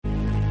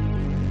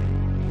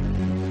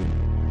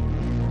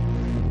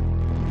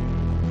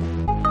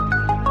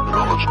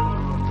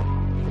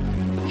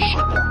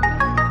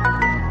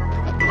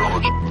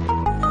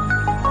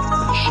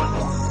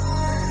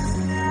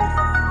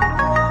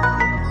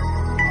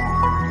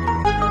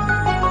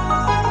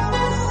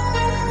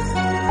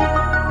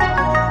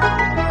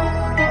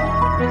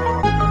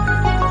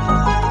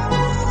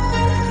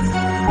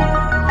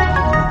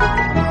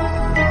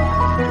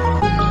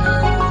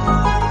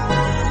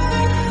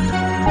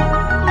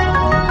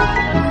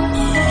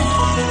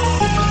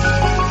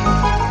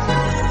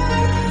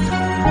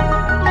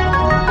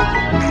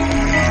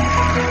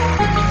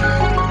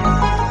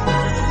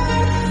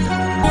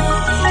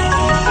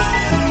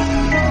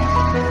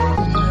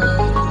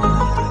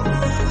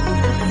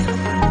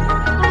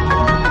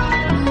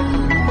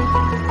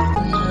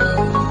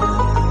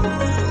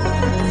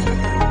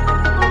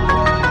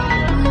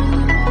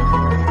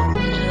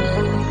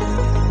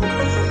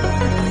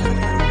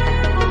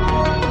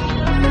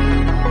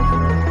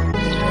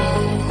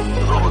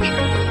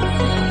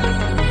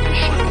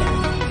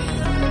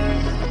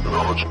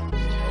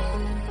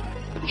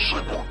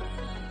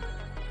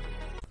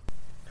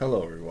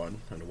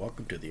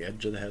welcome to the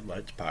Edge of the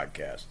Headlights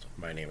podcast.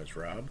 My name is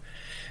Rob,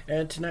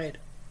 and tonight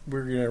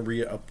we're going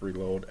to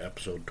reload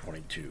episode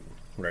 22,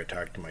 where I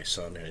talk to my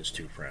son and his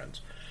two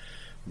friends.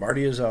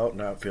 Marty is out,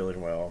 not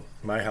feeling well.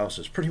 My house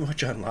is pretty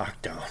much on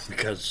lockdown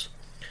because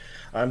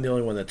I'm the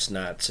only one that's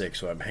not sick,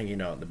 so I'm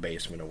hanging out in the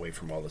basement away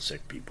from all the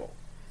sick people.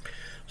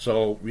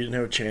 So we didn't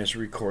have a chance to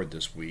record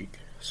this week,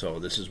 so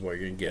this is what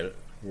you're going to get.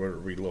 We're a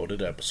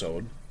reloaded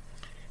episode.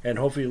 And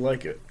hopefully you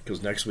like it,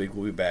 because next week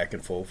we'll be back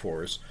in full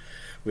force.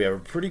 We have a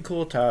pretty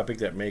cool topic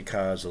that may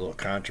cause a little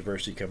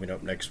controversy coming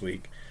up next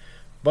week.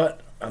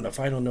 But on the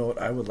final note,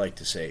 I would like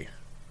to say,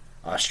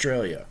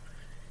 Australia,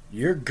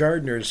 your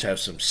gardeners have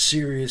some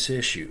serious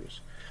issues.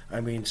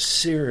 I mean,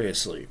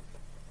 seriously.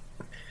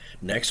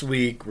 Next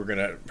week we're going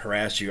to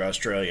harass you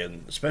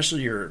Australian,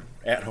 especially your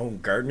at-home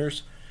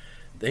gardeners.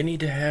 They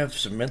need to have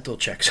some mental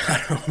checks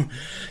on them,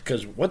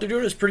 because what they're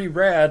doing is pretty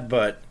rad,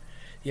 but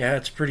yeah,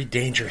 it's pretty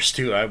dangerous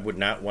too. I would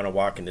not want to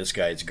walk in this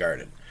guy's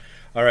garden.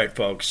 All right,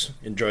 folks,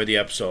 enjoy the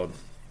episode.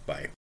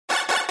 Bye.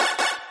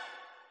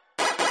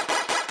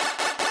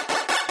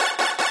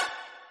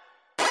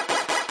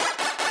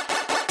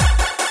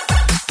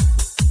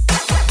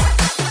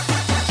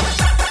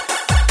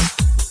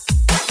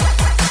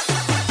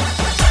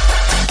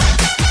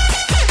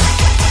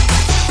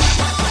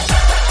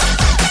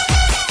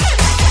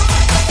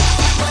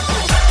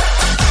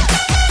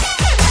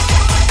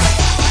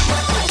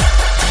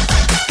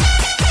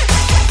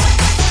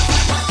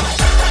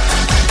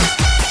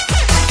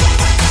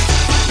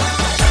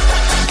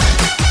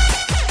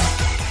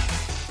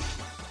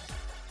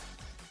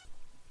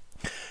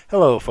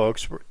 Hello,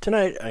 folks.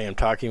 Tonight I am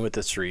talking with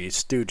the three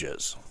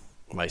Stooges.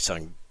 My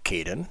son,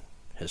 Caden,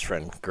 his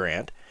friend,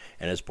 Grant,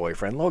 and his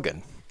boyfriend,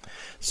 Logan.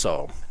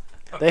 So,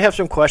 they have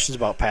some questions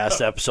about past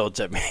episodes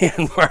that me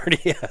and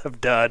Marty have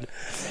done.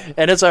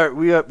 And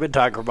we have been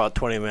talking for about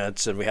 20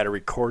 minutes, and we had to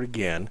record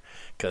again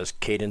because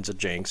Caden's a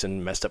jinx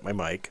and messed up my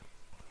mic.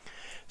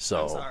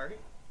 So, I'm sorry.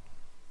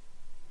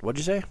 What'd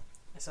you say?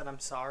 I said I'm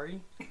sorry.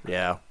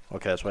 Yeah.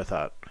 Okay, that's what I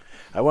thought.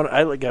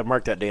 I got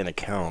marked that day in the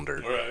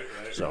calendar.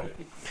 Right.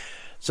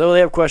 So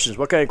they have questions.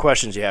 What kind of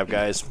questions do you have,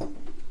 guys?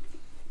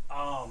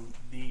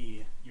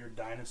 Your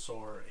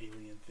dinosaur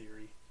alien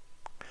theory.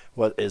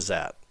 What is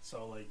that?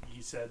 So, like,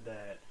 you said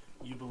that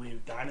you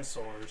believe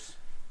dinosaurs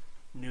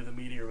knew the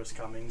meteor was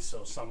coming,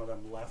 so some of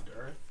them left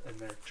Earth, and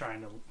they're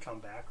trying to come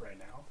back right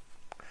now.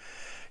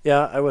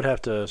 Yeah, I would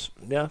have to.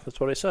 Yeah, that's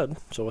what I said.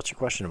 So what's your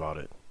question about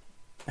it?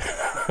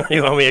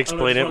 You want me to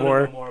explain it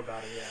more? More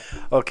about it, yeah.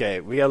 Okay,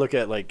 we gotta look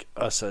at like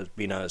us as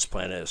being on this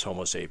planet as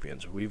Homo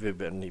sapiens. We've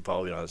been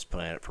evolving on this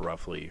planet for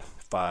roughly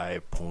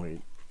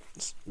 5.6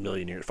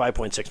 million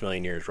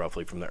years,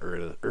 roughly from the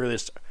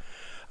earliest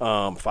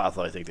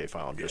fossil I think they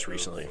found just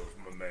recently.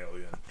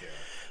 Mammalian, yeah.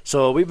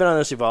 So we've been on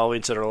this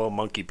evolving since our little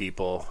monkey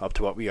people up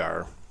to what we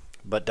are,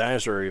 but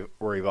dinosaurs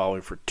were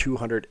evolving for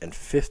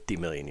 250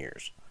 million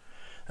years.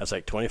 That's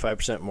like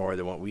 25% more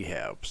than what we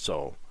have.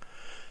 So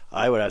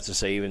I would have to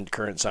say even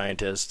current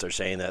scientists are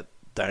saying that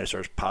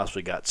dinosaurs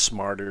possibly got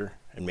smarter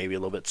and maybe a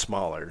little bit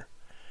smaller.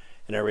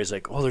 And everybody's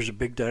like, oh, there's a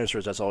big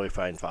dinosaurs. That's all we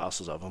find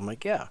fossils of. I'm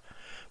like, yeah.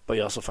 But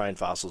you also find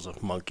fossils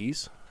of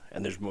monkeys,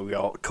 and we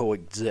all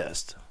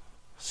coexist.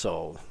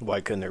 So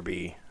why couldn't there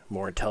be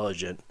more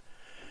intelligent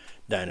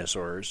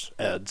dinosaurs,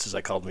 EDs, as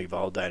I call them,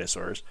 evolved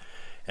dinosaurs,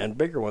 and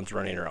bigger ones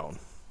running around?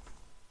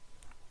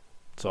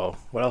 So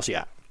what else you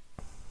got?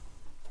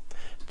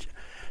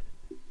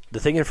 The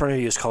thing in front of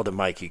you is called a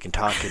mic. You can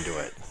talk into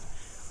it.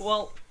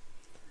 Well,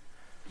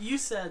 you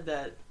said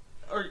that,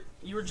 or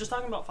you were just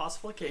talking about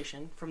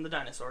fossilification from the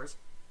dinosaurs.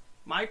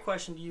 My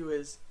question to you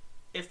is,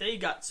 if they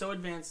got so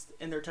advanced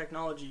in their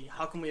technology,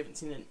 how come we haven't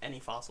seen any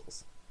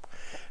fossils?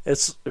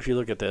 If you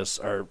look at this,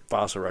 our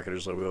fossil record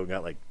is we only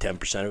got like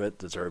 10% of it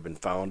that's already been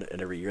found,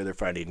 and every year they're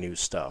finding new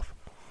stuff.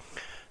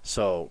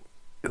 So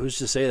who's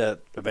to say that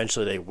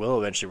eventually they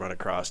will run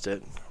across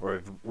it, or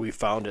if we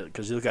found it?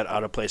 Because you look at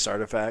out-of-place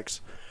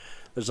artifacts.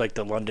 There's like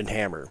the London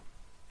Hammer.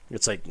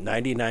 It's like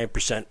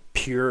 99%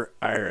 pure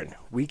iron.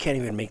 We can't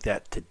even make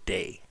that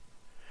today.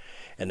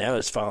 And that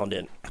was found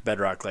in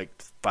bedrock like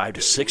 5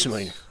 to 6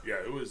 million. Yeah,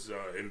 it was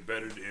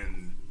embedded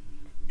in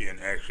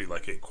actually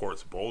like a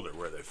quartz boulder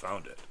where they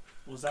found it.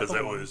 Because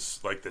it was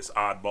like this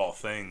oddball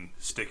thing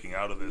sticking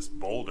out of this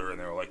boulder, and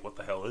they were like, what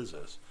the hell is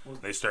this?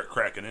 They start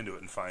cracking into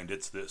it and find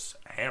it's this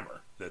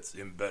hammer that's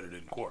embedded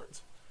in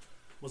quartz.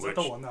 Was that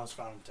the one that was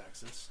found in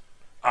Texas?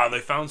 They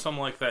found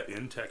something like that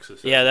in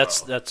Texas. Yeah,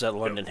 that's that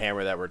London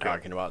Hammer that we're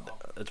talking about.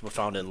 It's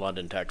found in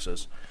London,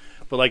 Texas.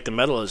 But like the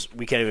metal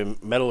we can't even,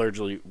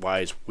 metallurgically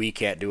wise, we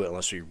can't do it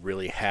unless we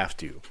really have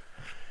to.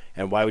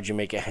 And why would you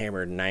make a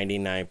hammer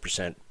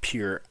 99%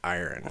 pure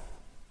iron?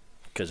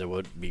 Because it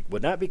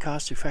would not be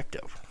cost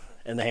effective,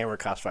 and the hammer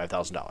costs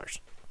 $5,000.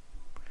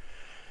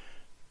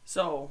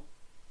 So,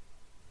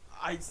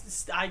 I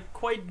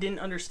quite didn't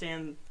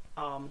understand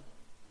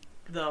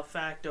the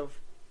fact of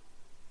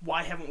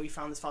why haven't we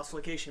found this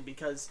fossilification?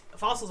 Because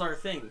fossils are a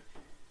thing.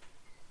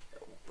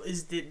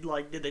 Did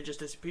they just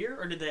disappear,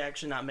 or did they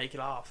actually not make it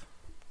off?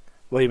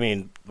 What do you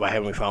mean? Why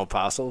haven't we found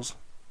fossils?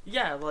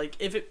 Yeah, like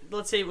if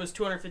let's say it was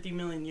 250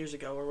 million years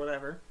ago or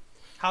whatever,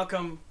 how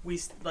come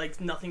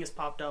nothing has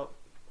popped out?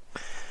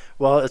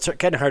 Well, it's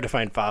kind of hard to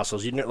find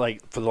fossils. You know,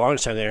 like for the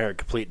longest time, they had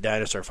complete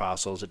dinosaur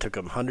fossils. It took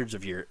them hundreds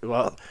of years,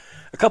 well,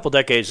 a couple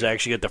decades to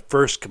actually get the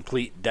first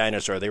complete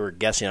dinosaur. They were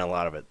guessing a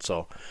lot of it.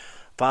 So,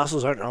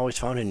 fossils aren't always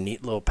found in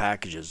neat little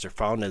packages. They're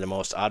found in the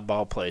most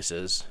oddball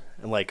places.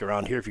 And like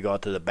around here, if you go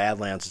out to the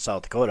Badlands in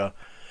South Dakota,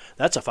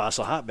 that's a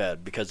fossil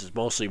hotbed because it's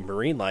mostly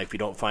marine life. They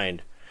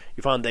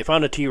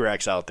found a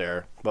T-Rex out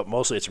there, but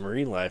mostly it's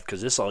marine life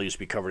because this all used to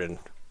be covered in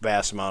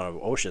vast amount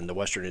of ocean, the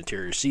Western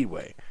Interior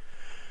Seaway.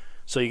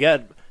 So you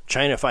got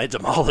China finds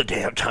them all the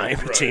damn time.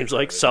 It seems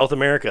like South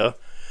America,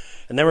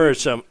 and there were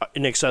some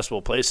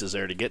inaccessible places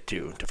there to get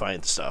to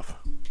find stuff.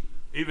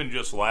 Even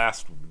just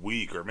last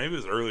week, or maybe it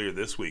was earlier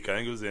this week, I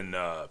think it was in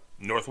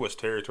Northwest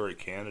Territory,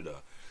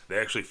 Canada. They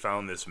actually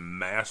found this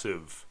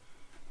massive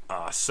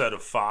set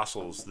of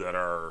fossils that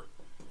are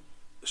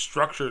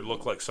structured,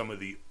 look like some of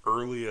the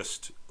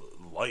earliest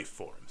life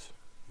forms.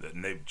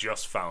 And they've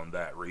just found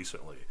that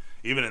recently.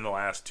 Even in the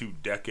last 2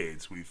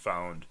 decades, we've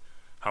found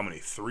how many?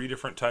 3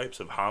 different types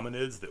of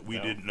hominids that we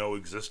didn't know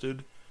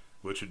existed,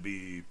 which would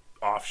be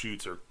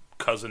offshoots or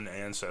cousin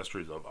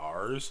ancestors of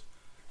ours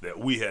that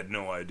we had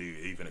no idea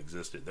even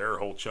existed. There are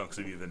whole chunks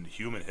of even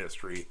human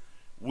history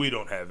we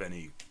don't have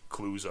any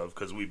clues of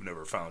because we've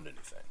never found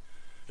anything.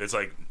 It's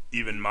like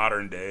even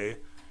modern day,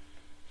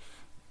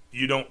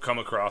 you don't come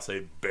across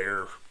a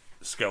bear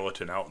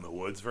skeleton out in the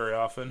woods very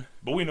often,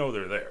 but we know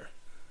they're there.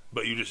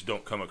 But you just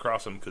don't come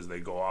across them because they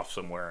go off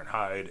somewhere and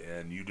hide,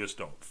 and you just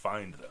don't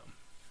find them.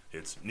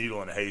 It's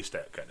needle in a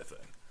haystack kind of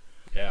thing.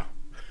 Yeah.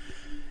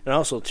 And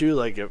also, too,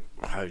 like,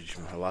 I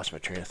lost my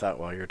train of thought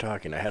while you were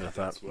talking. I had a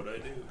thought. That's what I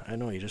do. I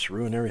know, you just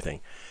ruined everything.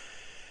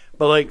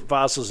 But, like,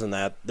 fossils and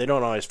that, they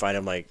don't always find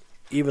them, like,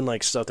 even,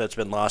 like, stuff that's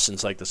been lost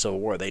since, like, the Civil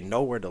War. They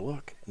know where to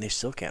look, and they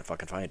still can't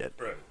fucking find it.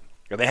 Right.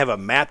 Or they have a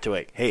map to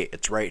it. Hey,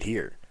 it's right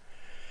here.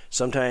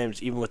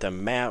 Sometimes, even with a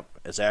map,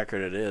 as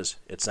accurate it is,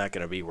 it's not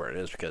going to be where it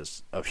is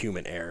because of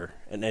human error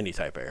and any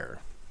type of error.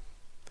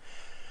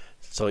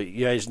 So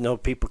you guys know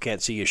people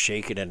can't see you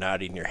shaking and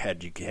nodding your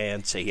head. You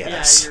can say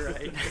yes. Yeah, you're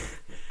right.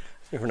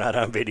 We're not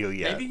on video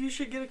yet. Maybe you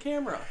should get a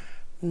camera.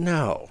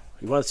 No.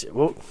 You want to see,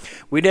 well,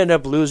 we'd end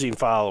up losing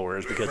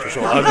followers because we're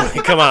so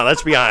ugly. Come on,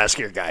 let's be honest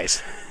here,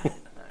 guys.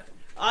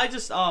 I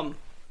just,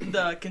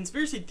 the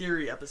conspiracy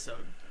theory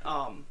episode,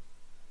 that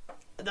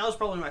was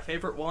probably my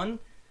favorite one.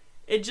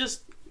 It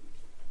just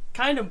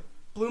kind of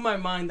blew my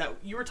mind that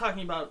you were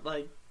talking about,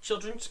 like,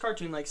 children's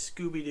cartoon like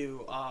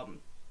Scooby-Doo,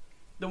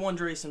 the one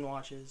Drayson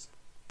watches.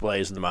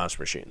 Blaze and the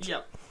Monster Machines.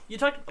 Yep.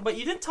 But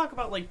you didn't talk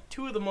about, like,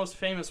 2 of the most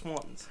famous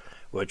ones.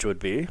 Which would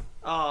be?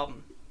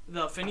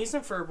 The Phineas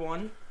and Ferb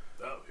one.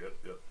 Oh,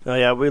 yep. Oh,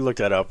 yeah, we looked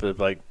that up.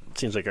 It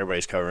seems like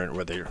everybody's covering it,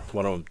 whether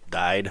one of them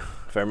died,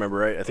 if I remember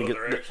right. I think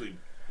they're actually...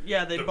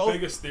 Yeah, the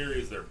biggest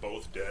theory is they're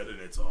both dead, and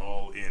it's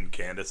all in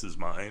Candace's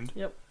mind.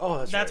 Yep. Oh,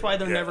 that's right. why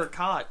they're never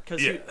caught.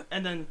 Because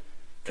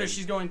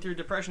she's going through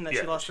depression that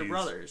she lost her she's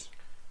brothers.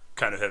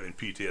 Kind of having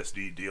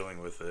PTSD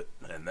dealing with it,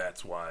 and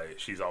that's why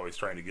she's always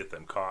trying to get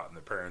them caught, and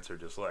the parents are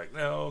just like,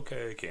 no,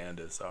 okay,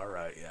 Candace, all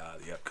right,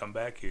 yeah, come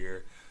back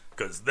here,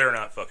 because they're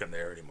not fucking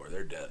there anymore,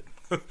 they're dead.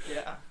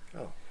 Yeah.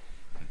 Oh.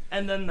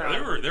 And then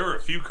there were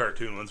a few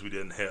cartoon ones we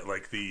didn't hit,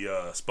 like the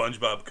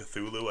SpongeBob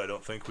Cthulhu. I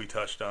don't think we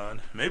touched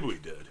on. Maybe we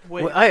did.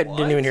 Wait, well, I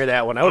didn't even hear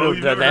that one. I would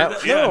have done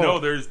that. Yeah, no.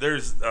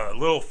 There's a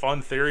little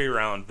fun theory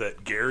around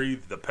that Gary,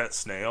 the pet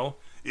snail,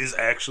 is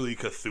actually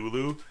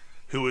Cthulhu,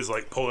 who is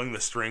like pulling the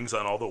strings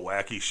on all the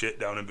wacky shit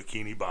down in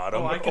Bikini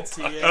Bottom. Oh, I could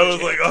see it. I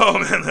was like, oh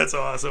man, that's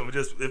awesome.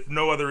 Just if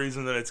no other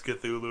reason than it's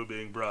Cthulhu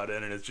being brought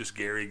in, and it's just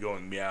Gary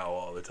going meow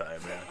all the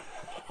time, man.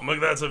 I'm like,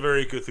 that's a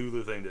very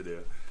Cthulhu thing to do.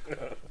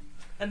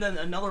 And then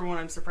another one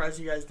I'm surprised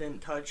you guys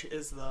didn't touch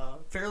is the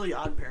Fairly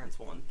Odd Parents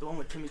one, the one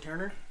with Timmy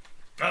Turner.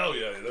 Oh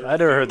yeah, I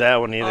never heard that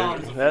one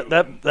either.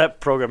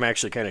 That program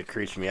actually kind of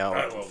creeps me out.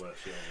 I love that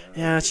shit.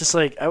 Yeah, it's just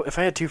like if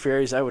I had 2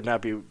 fairies, I would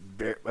not be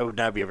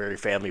a very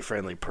family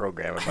friendly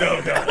program.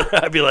 No.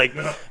 I'd be like,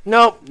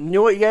 nope. You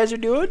know what you guys are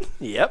doing?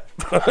 Yep.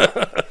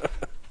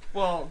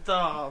 Well,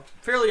 the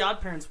Fairly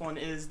Odd Parents one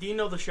is. Do you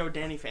know the show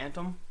Danny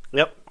Phantom?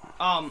 Yep.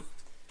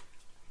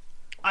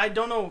 I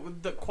don't know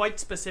the quite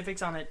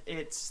specifics on it.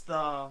 It's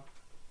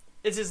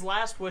his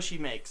last wish he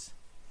makes.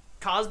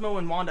 Cosmo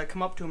and Wanda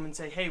come up to him and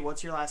say, "Hey,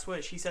 what's your last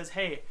wish?" He says,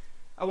 "Hey,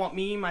 I want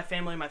me, my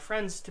family, and my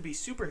friends to be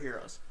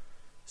superheroes."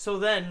 So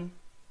then,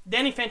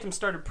 Danny Phantom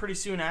started pretty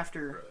soon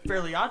after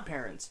Fairly Odd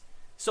Parents.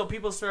 So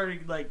people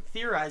started like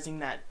theorizing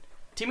that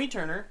Timmy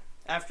Turner,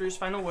 after his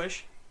final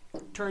wish,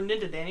 turned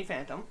into Danny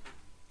Phantom.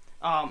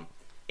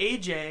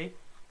 AJ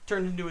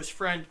turned into his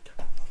friend.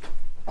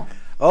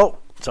 Oh,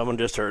 someone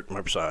just hurt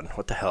my son.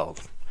 What the hell?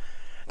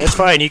 It's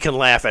fine. You can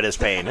laugh at his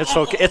pain. It's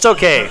okay. It's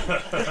okay.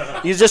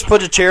 You just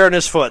put a chair on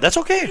his foot. That's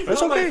okay.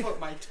 That's okay.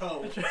 My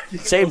toe.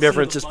 Same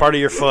difference. It's part of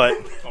your foot.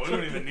 Oh, we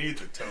don't even need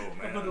the toe,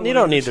 man. You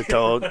don't need the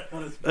toe.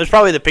 It was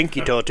probably the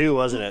pinky toe too,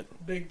 wasn't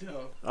it? Big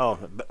toe. Oh,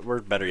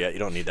 we're better yet. You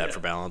don't need that for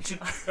balance.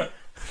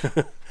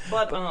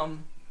 But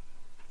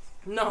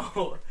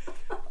no.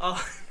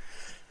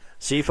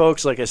 See,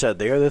 folks, like I said,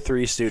 they are the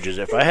Three Stooges.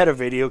 If I had a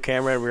video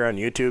camera and we were on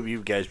YouTube,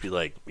 you guys be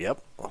like, yep,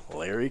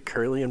 Larry,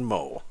 Curly, and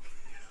Moe.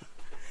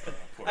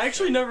 I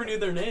actually never knew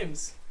their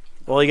names.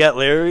 Well, you got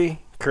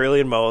Larry,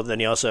 Curly, and Moe. Then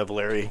you also have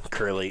Larry,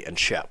 Curly, and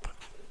Shep.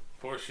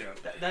 Poor Shep.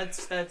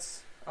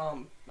 That's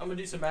I'm gonna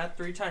do some math.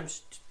 3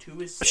 times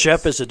 2 is 6.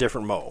 Shep is a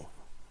different Moe.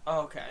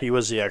 Oh, okay. He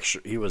was the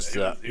extra. He was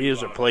a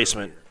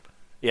replacement. Earlier.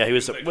 Yeah, he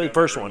was the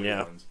first one.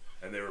 Yeah.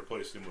 And they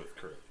replaced him with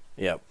Curly.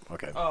 Yep.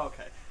 Okay. Oh,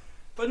 okay.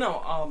 But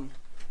no,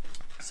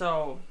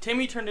 so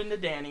Timmy turned into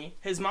Danny.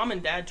 His mom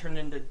and dad turned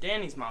into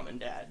Danny's mom and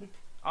dad.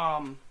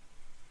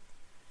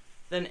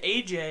 Then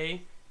AJ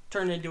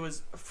turned into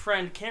his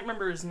friend, can't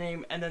remember his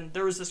name, and then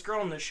there was this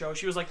girl on the show.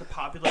 She was like the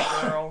popular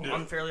girl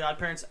on Fairly Odd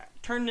Parents.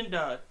 Turned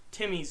into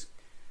Timmy's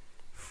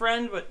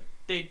friend, but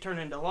they turned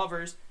into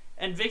lovers.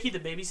 And Vicky, the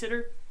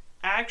babysitter,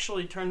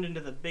 actually turned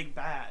into the big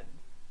bad.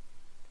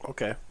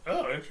 Okay.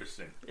 Oh,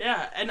 interesting.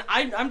 Yeah, and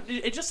I'm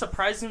it just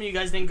surprises me you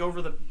guys didn't go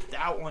over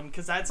that one,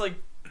 because that's like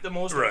the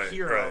most I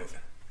hear of.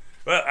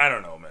 Well, I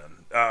don't know,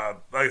 man.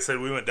 Like I said,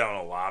 we went down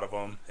a lot of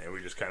them, and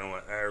we just kind of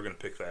went, we're going to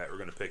pick that, we're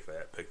going to pick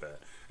that.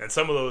 And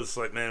some of those,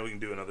 like, man, we can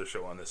do another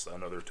show on this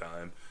another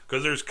time.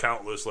 Because there's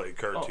countless, like,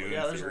 cartoon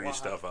theory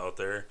stuff out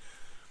there.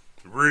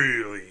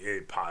 Really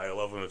a pile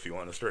of them if you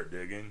want to start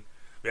digging.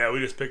 Yeah, we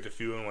just picked a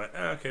few and went,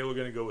 okay, we're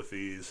going to go with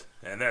these.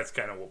 And that's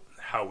kind of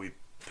how we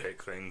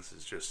pick things.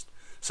 It's just,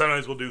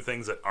 sometimes we'll do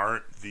things that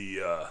aren't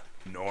the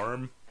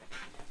norm.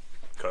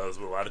 Because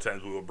a lot of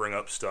times we will bring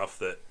up stuff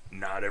that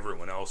not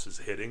everyone else is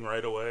hitting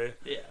right away.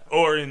 Yeah.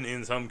 Or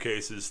in some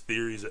cases,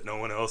 theories that no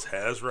one else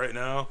has right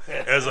now,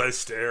 as I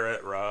stare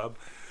at Rob.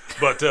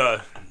 But,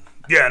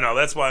 yeah, no,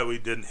 that's why we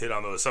didn't hit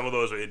on those. Some of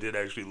those we did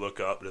actually look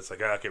up, but it's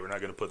like, okay, we're not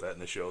going to put that in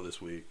the show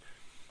this week.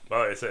 But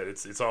like I said,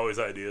 it's always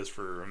ideas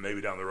for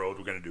maybe down the road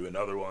we're going to do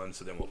another one,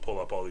 so then we'll pull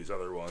up all these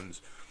other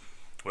ones.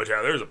 Which,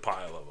 yeah, there's a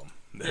pile of them.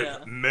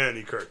 There's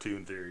many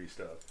cartoon theory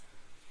stuff.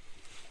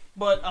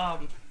 But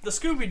the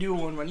Scooby-Doo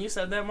one, when you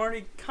said that,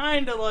 Marty,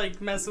 kind of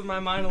like messed with my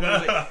mind a little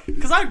bit.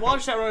 Because I'd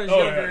watched that when I was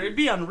younger. Yeah. It'd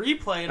be on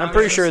replay. And I'm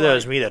pretty sure that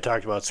was me that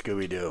talked about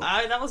Scooby-Doo.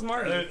 That was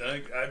Marty.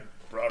 I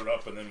brought it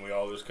up, and then we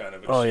all just kind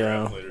of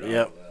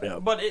extrapolated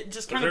Yep. But it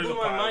just kind of blew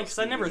my mind, because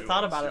I never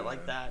thought about it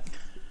like that.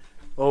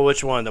 Oh,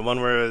 which one? The one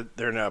where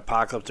they're in an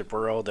apocalyptic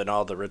world and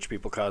all the rich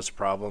people cause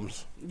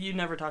problems? You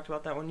never talked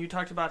about that one. You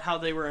talked about how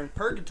they were in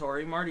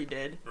purgatory. Marty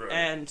did. Right.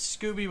 And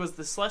Scooby was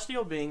the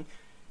celestial being.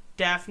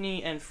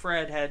 Daphne and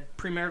Fred had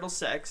premarital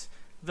sex.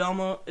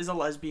 Velma is a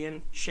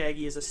lesbian.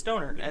 Shaggy is a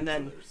stoner. And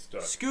then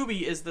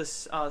Scooby is the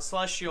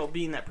celestial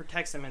being that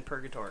protects them in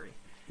purgatory.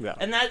 Yeah.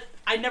 And that,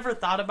 I never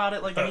thought about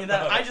it like any of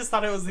that. I just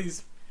thought it was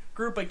these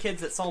group of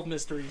kids that solve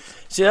mysteries.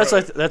 See, that's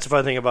like, that's the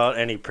fun thing about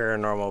any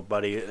paranormal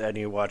buddy, and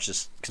you watch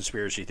this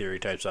conspiracy theory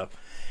type stuff.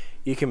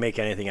 You can make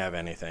anything out of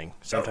anything.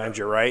 Sometimes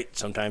you're right,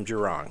 sometimes you're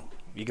wrong.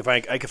 I can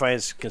find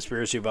a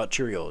conspiracy about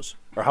Cheerios.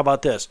 Or how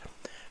about this?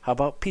 How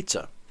about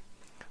pizza?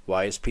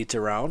 Why is pizza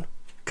round,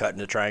 cut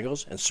into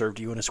triangles, and served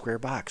to you in a square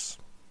box?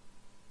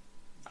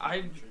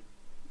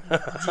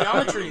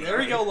 Geometry. There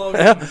we go,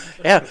 Logan.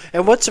 Yeah.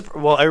 And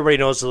everybody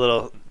knows the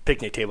little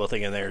picnic table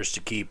thing in there is to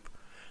keep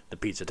the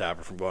pizza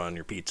topper from going on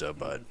your pizza,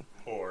 but...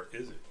 Or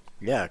is it?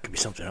 Yeah, it could be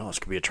something else.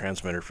 It could be a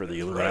transmitter for the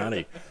Illuminati.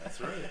 Right.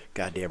 That's right.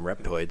 Goddamn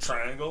reptoids.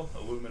 Triangle,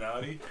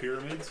 Illuminati,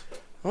 pyramids.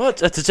 Well,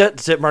 that's it.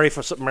 That's it. Marty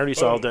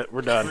solved it.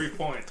 We're done. 3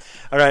 points.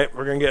 All right,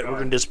 we're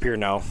gonna disappear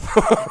now.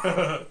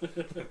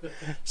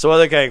 So, what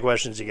other kind of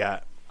questions you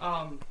got?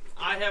 I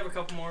have a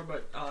couple more,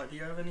 but do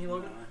you have any,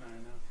 Logan?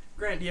 No.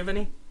 Grant, do you have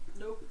any?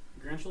 Nope.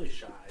 Grant's really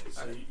shy,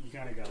 so you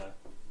kind of gotta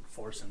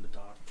force him to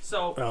talk.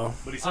 So,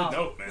 but he said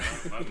no, man.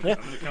 I'm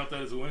gonna count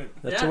that as a win.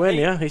 That's a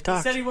win. He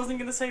talked. He said he wasn't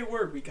gonna say a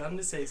word. We got him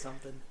to say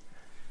something.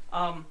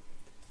 The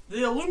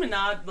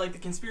Illuminati, like the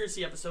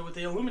conspiracy episode with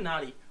the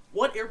Illuminati.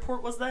 What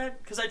airport was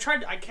that? Because I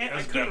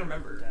couldn't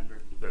remember.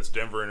 Denver. That's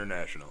Denver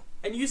International.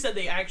 And you said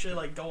they actually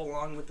like go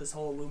along with this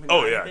whole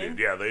Illuminati thing? Dude,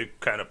 yeah, they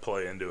kind of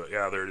play into it.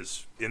 Yeah,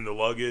 there's in the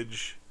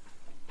luggage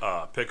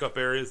pickup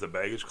areas, the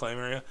baggage claim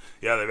area.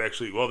 Yeah,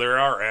 there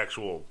are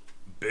actual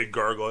big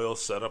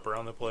gargoyles set up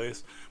around the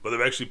place, but they've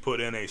actually put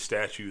in a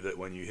statue that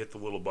when you hit the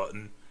little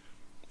button,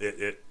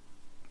 it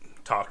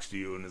talks to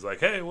you and is like,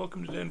 hey,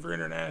 welcome to Denver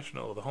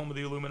International, the home of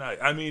the Illuminati.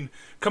 I mean,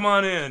 come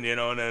on in,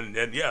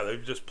 and yeah,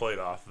 they've just played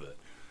off of it.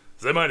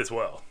 So they might as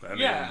well. I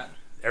mean,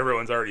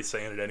 everyone's already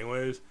saying it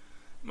anyways.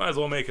 Might as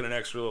well make it an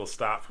extra little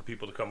stop for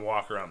people to come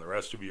walk around the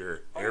rest of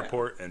your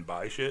airport and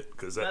buy shit,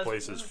 because that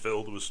place is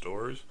filled with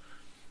stores.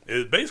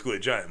 It's basically a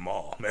giant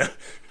mall, man,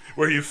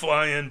 where you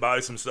fly in, buy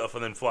some stuff,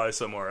 and then fly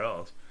somewhere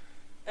else.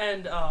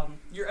 And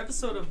your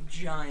episode of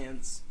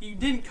Giants, you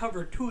didn't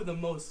cover 2 of the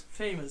most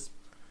famous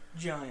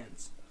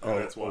Giants. Oh,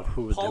 that's what?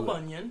 Paul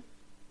Bunyan.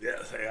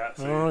 Yes, yeah.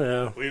 Oh,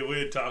 yeah. We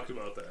had talked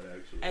about that,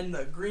 actually. And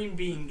the green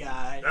bean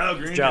guy. Oh,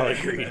 Green Jolly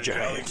Giant. Green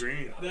Giant. Jolly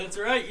Green. That's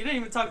right. You didn't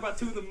even talk about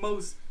 2 of the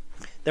most...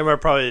 They were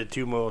probably the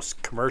 2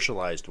 most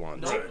commercialized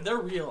ones. No, they're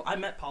real. I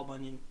met Paul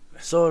Bunyan.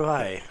 So did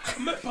I. I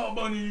met Paul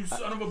Bunyan, you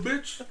son of a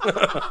bitch.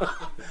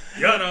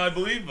 Yeah, no, I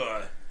believe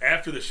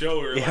after the show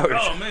we were like,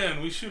 oh,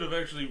 man, we should have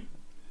actually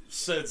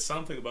said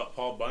something about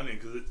Paul Bunyan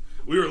because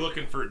we were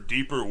looking for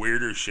deeper,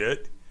 weirder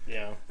shit.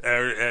 Yeah.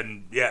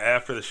 And yeah,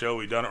 after the show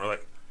we done it, we're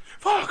like,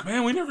 fuck,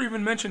 man, we never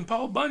even mentioned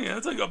Paul Bunyan.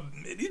 It's like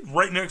he's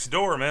right next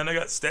door, man. They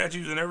got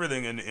statues and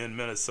everything in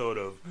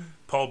Minnesota of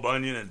Paul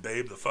Bunyan and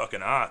Babe the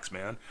fucking Ox,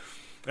 man.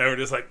 And we're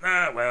just like,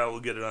 well, we'll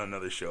get it on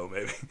another show,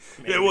 maybe.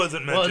 It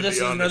wasn't meant to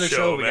be on the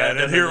show, man.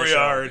 And here we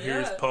are, and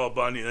here's Paul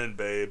Bunyan and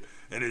Babe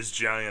and his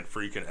giant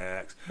freaking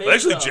axe. Well,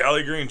 actually,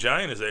 Jolly Green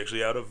Giant is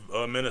actually out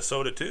of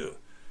Minnesota, too.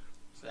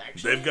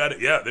 Actually? They've got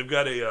it, yeah. They've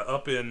got a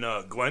up in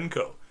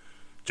Glencoe.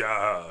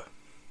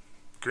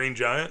 Green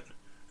Giant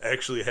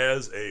actually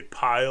has a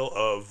pile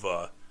of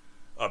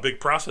a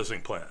big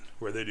processing plant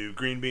where they do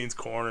green beans,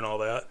 corn, and all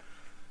that.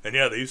 And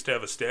yeah, they used to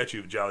have a statue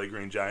of Jolly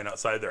Green Giant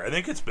outside there. I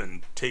think it's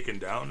been taken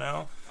down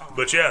now. Oh.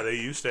 But yeah, they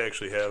used to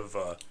actually have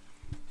a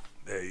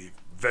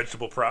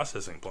vegetable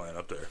processing plant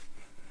up there.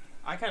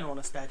 I kind of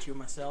want a statue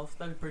myself.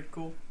 That'd be pretty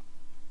cool.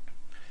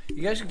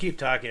 You guys can keep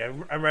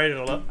talking. I'm writing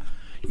a love.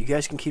 You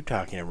guys can keep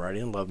talking. I'm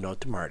writing a love note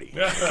to Marty.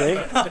 Okay.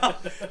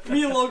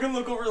 Me and Logan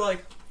look over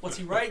like, what's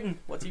he writing?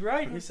 What's he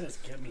writing? He says,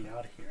 "Get me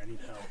out of here. I need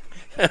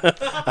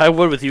help." I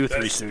would with you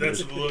three studios.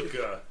 That's the look.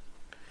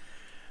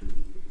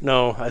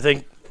 No,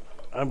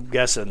 I'm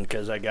guessing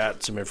because I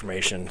got some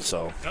information.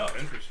 So. Oh,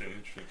 interesting.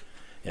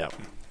 Yeah.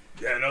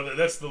 Yeah, no,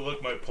 that's the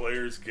look my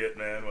players get,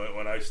 man.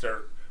 When I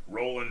start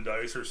rolling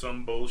dice or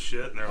some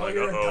bullshit, and they're like,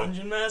 you're a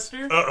dungeon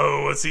master?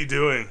 What's he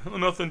doing? Oh,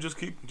 nothing. Just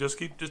keep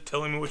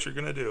telling me what you're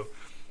gonna do.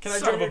 Can I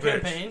join your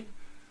campaign?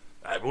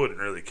 I wouldn't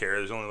really care.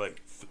 There's only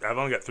I've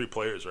only got 3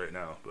 players right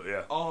now, but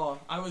yeah. Oh,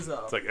 I was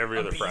it's like every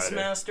other Friday.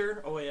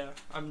 Beastmaster. Oh yeah,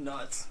 I'm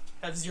nuts.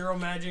 Have 0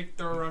 magic,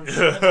 throw around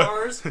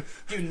scimitars,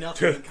 do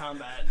nothing in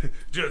combat.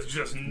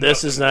 Just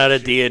this is not a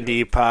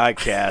D&D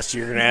podcast.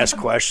 You're gonna ask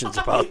questions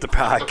about the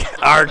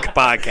podcast, our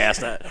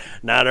podcast,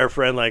 not our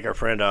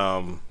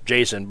friend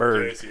Jason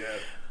Bird,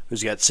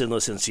 who's got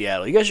Sinless in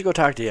Seattle. You guys should go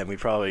talk to him.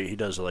 He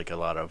does like a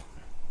lot of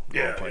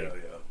yeah.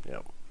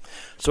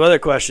 So other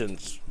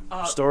questions,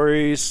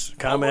 stories,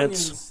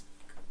 comments.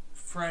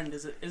 Friend,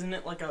 isn't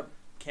it like a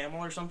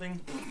camel or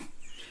something?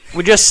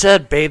 We just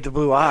said Babe the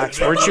Blue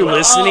Ox. Weren't you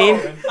listening?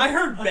 I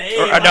heard Babe.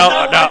 No.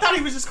 I thought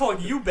he was just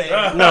calling you Babe.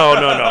 No.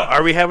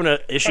 Are we having an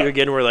issue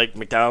again where like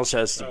McDonald's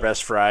has the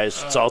best fries,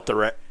 salt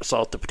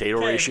to potato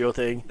ratio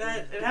thing?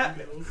 It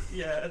happened.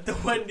 Yeah, the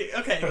Wendy.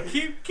 Okay,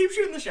 keep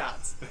shooting the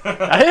shots.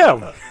 I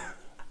am.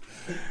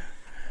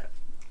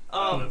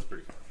 That's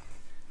pretty fun.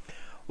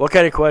 What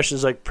kind of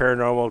questions, like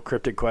paranormal,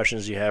 cryptic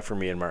questions, do you have for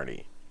me and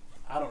Marty?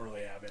 I don't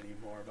really have any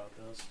more about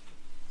those.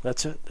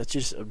 That's it. That's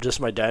just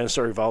my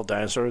evolved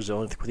dinosaur is the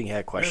only thing you had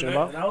a question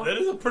about. That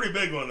is a pretty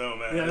big one, though,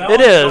 man. Yeah, it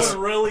is.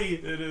 Really.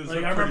 It is.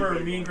 Like, I remember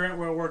me and Grant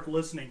were at work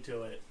listening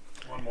to it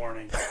one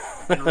morning,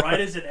 and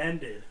right as it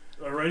ended,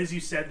 or right as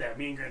you said that,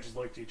 me and Grant just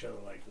looked at each other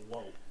like,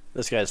 "Whoa."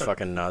 This guy's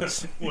fucking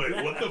nuts. Wait,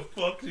 what the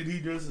fuck did he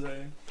just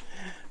say?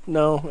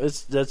 No,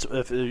 is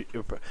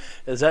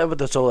that what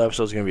this whole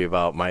episode is going to be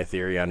about? My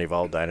theory on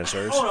evolved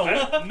dinosaurs?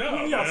 Oh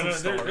no,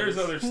 there's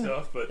other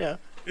stuff, but yeah.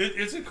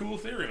 It's a cool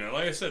theory, man.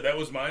 Like I said, that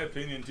was my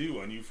opinion too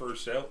when you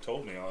first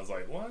told me. I was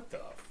like, "What the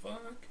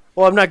fuck?"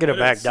 Well, I'm not going to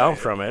back down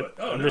from it.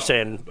 I'm just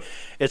saying,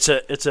 it's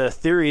a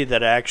theory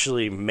that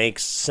actually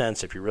makes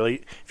sense if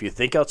you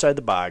think outside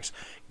the box,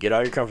 get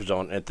out of your comfort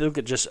zone, and look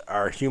at just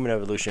our human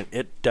evolution.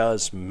 It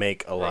does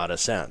make a lot of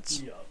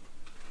sense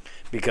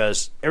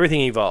because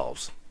everything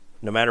evolves.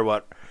 No matter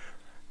what,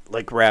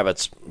 like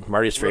rabbits,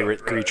 Marty's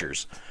favorite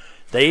creatures,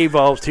 they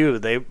evolve too.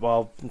 They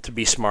evolve to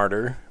be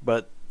smarter,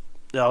 but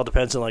it all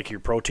depends on like your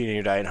protein in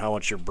your diet and how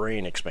much your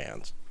brain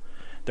expands.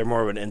 They're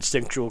more of an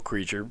instinctual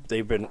creature.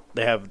 They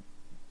have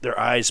their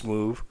eyes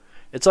move.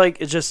 It's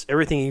just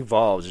everything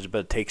evolves, but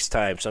it takes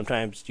time.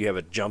 Sometimes you have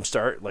a jump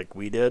start like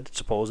we did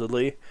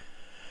supposedly,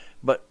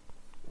 but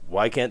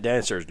why can't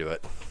dinosaurs do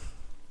it?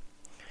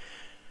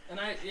 And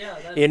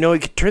you know,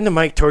 you can turn the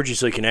mic towards you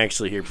so you can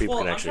actually hear people. Well,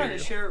 can I'm actually trying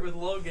to share it with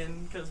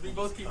Logan because we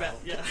both keep at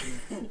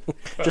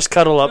Just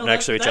cuddle up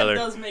next to each other.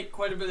 That does make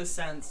quite a bit of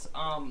sense.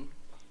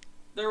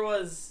 There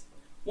was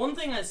one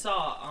thing I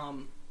saw.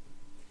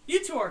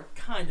 You two are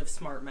kind of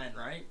smart men,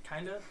 right?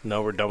 Kind of.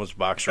 No, we're dumb as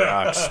box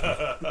rocks.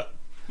 I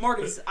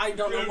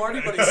don't know Marty,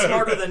 but he's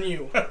smarter than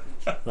you.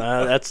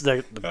 That's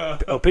the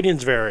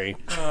opinions vary.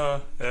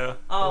 Yeah,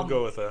 I'll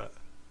go with that.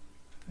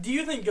 Do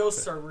you think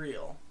ghosts are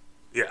real?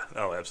 Yeah.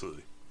 Oh,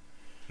 absolutely.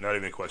 Not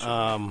even a question.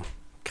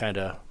 Kind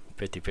of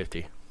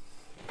 50-50.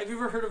 Have you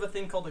ever heard of a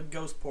thing called a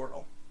ghost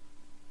portal?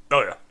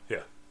 Oh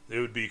yeah. It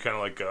would be kind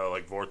of like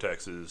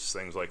vortexes,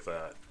 things like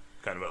that.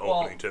 Kind of an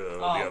opening to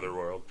the other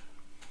world.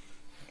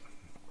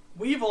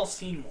 We've all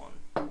seen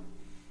one,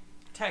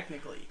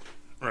 technically.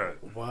 Right.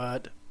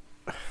 What?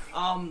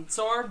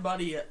 So our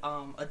buddy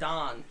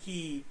Adon,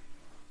 he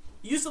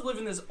used to live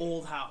in this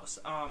old house.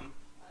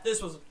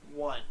 This was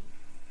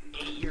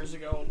 8 years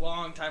ago, a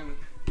long time.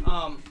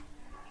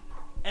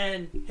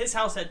 And his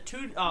house had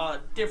 2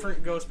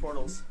 different ghost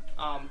portals.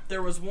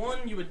 There was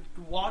one you would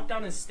walk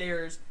down his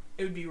stairs.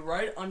 It would be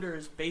right under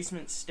his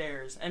basement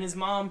stairs. And his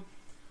mom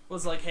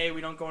was like, "Hey,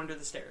 we don't go under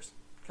the stairs,"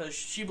 because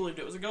she believed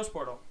it was a ghost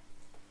portal.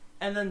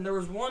 And then there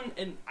was one,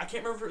 and I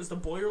can't remember if it was the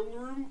boiler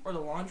room or the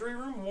laundry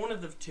room, one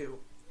of the two.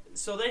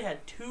 So they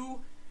had 2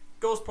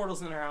 ghost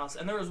portals in their house.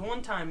 And there was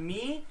one time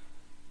me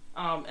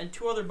and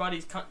 2 other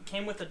buddies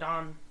came with the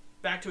Don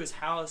back to his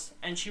house,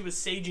 and she was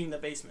saging the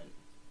basement.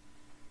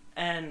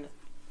 And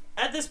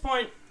at this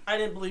point, I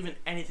didn't believe in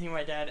anything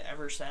my dad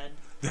ever said.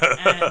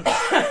 And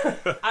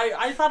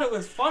I thought it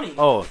was funny.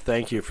 Oh,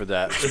 thank you for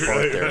that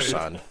support there,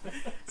 son.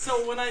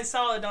 So when I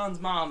saw Don's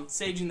mom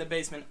saging the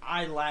basement,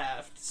 I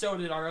laughed. So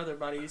did our other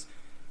buddies.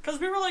 Because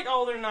we were like,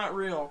 oh, they're not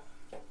real.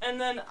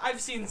 And then I've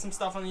seen some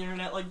stuff on the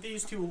internet. Like,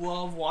 these 2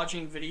 love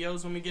watching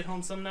videos when we get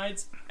home some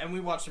nights. And we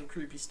watch some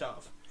creepy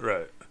stuff.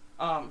 Right.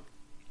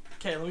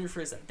 Okay, let me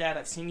rephrase that. Dad,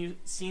 I've seen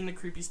the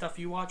creepy stuff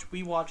you watch.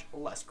 We watch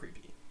less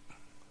creepy.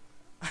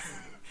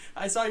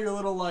 I saw your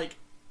little, like...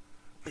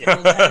 Yeah,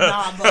 nod,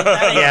 like,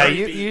 that Yeah,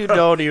 creepy. you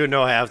don't even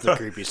know half the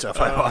creepy stuff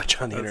I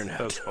watch on the internet.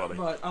 That's funny.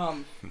 But,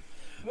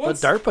 But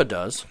DARPA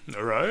does.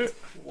 All right.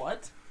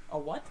 What? A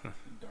what?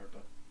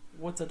 DARPA.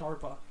 What's a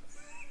DARPA?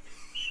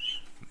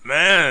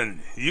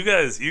 Man, you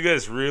guys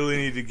really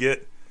need to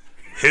get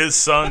his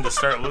son to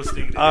start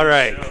listening to All his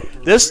right.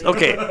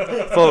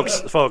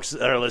 show. Folks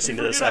that are listening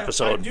to this I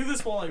episode. do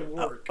this while I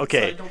work.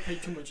 Okay. So I don't pay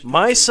too much attention.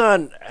 My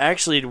son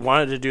actually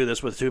wanted to do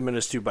this with 2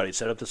 Minutes 2 Buddies,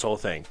 set up this whole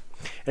thing.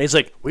 And he's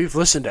like, we've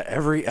listened to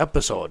every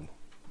episode.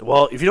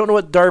 Well, if you don't know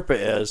what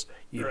DARPA is,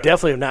 you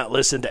definitely have not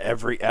listened to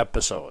every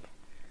episode.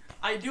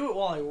 I do it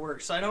while I work,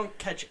 so I don't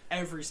catch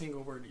every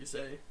single word you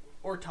say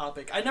or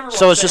topic. I never.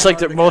 So it's just like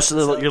Antarctica most of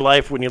episode. your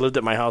life when you lived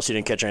at my house, you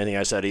didn't catch anything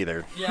I said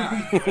either.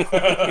 Yeah.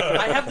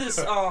 I have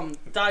this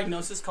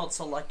diagnosis called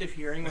selective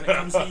hearing when it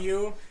comes to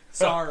you.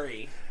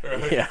 Sorry.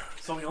 Yeah.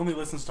 So he only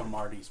listens to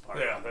Marty's part.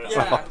 Yeah, that's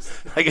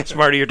Yeah. I guess,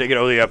 Marty, you're taking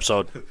over the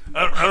episode.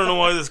 I don't know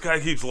why this guy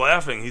keeps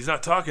laughing. He's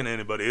not talking to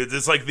anybody.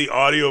 It's like the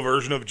audio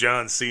version of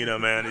John Cena,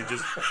 man.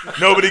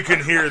 Nobody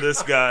can hear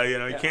this guy. You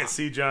know, you can't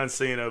see John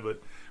Cena,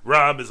 but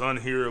Rob is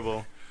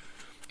unhearable.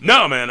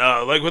 No, man.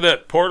 Like with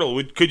that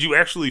portal, could you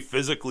actually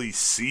physically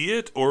see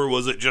it, or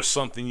was it just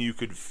something you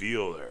could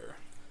feel there?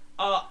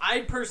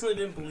 I personally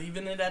didn't believe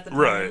in it at the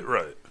time.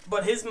 Right.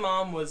 But his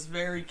mom was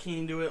very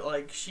keen to it.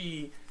 Like,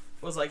 she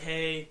was like,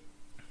 hey.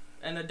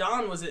 And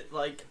Adon was it,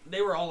 like,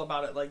 they were all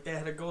about it. Like, they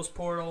had a ghost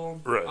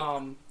portal. Right.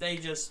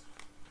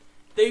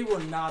 They were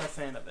not a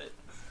fan of it.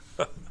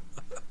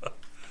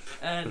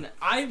 And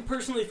I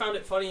personally found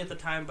it funny at the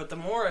time, but the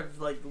more I've,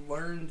 like,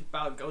 learned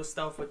about ghost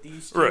stuff with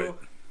these 2, Right.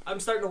 I'm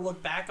starting to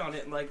look back on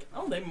it and, like,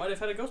 oh, they might have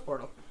had a ghost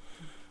portal.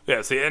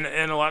 Yeah, see, and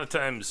a lot of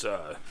times,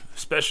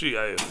 especially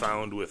I have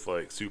found with,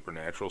 like,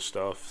 supernatural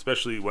stuff,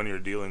 especially when you're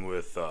dealing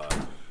with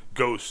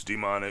ghosts,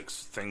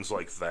 demonics, things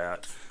like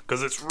that,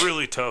 because it's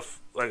really tough.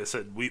 Like I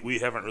said, we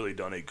haven't really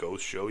done a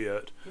ghost show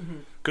yet,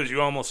 because you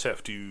almost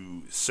have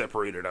to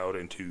separate it out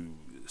into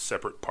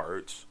separate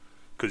parts,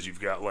 because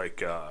you've got,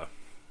 like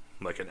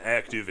an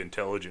active,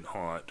 intelligent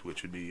haunt,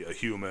 which would be a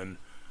human.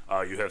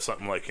 You have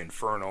something like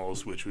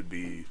infernals, which would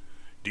be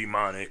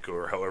demonic,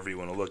 or however you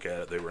want to look at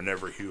it. They were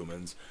never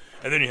humans.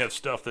 And then you have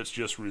stuff that's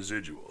just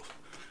residual.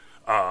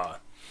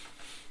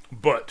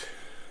 But,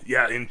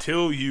 yeah,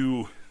 until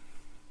you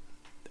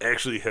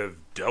actually have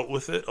dealt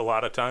with it, a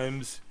lot of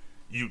times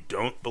you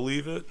don't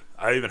believe it.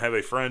 I even have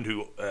a friend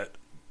who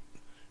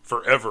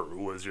forever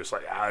was just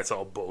like, it's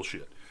all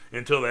bullshit.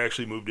 Until they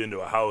actually moved into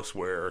a house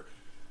where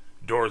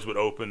doors would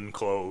open,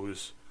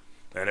 close,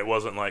 and it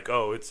wasn't like,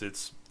 oh,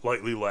 it's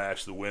lightly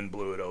latched, the wind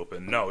blew it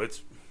open. No,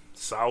 it's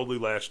solidly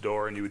latched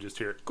door, and you would just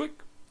hear it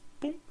click,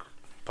 boom,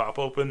 pop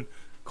open,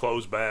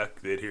 close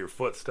back. They'd hear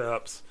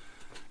footsteps,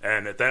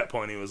 and at that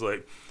point he was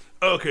like,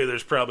 okay,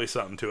 there's probably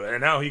something to it.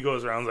 And now he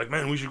goes around like,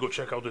 man, we should go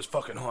check out this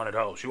fucking haunted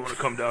house. You want to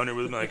come down here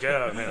with me? Like,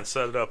 yeah, man,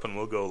 set it up and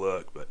we'll go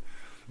look.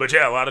 But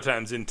yeah, a lot of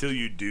times until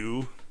you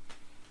do,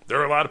 there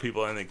are a lot of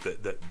people I think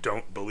that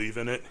don't believe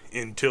in it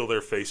until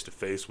they're face to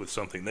face with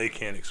something they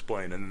can't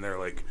explain, and then they're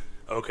like,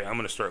 okay, I'm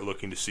going to start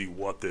looking to see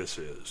what this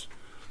is.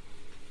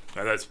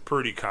 And that's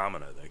pretty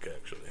common, I think,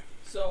 actually.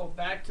 So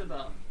back to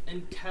the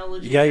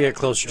intelligent. You gotta get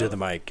closer to the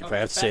mic. If I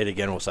have to say it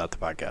again, we'll stop the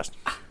podcast.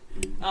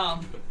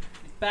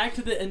 Back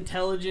to the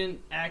intelligent,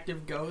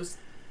 active ghost,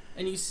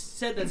 and you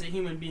said that's a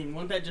human being.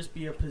 Wouldn't that just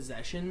be a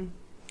possession?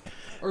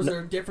 Or is there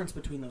a difference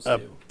between those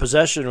two?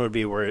 Possession would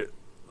be where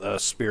a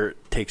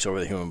spirit takes over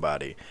the human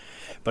body.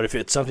 But if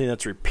it's something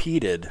that's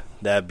repeated,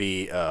 that'd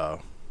be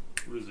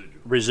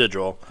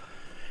residual.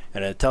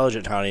 And an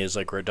intelligent haunting is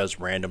like where it does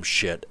random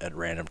shit at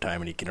random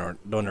time, and you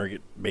don't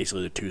get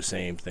basically the 2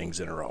 same things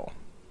in a row.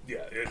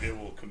 Yeah, it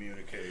will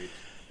communicate.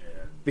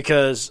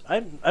 Because I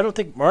don't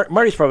think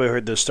Marty's probably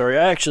heard this story.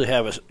 I actually do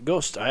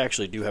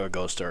have a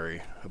ghost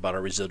story about a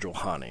residual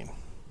haunting,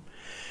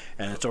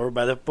 and it's over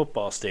by the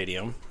football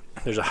stadium.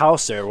 There's a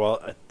house there.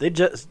 Well, they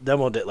just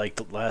demoed it like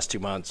the last 2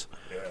 months.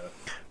 Yeah.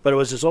 But it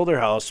was this older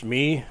house.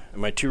 Me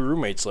and my 2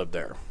 roommates lived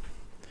there.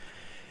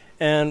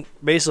 And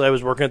basically, I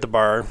was working at the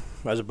bar.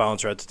 I was a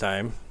bouncer at the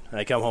time. And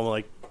I come home at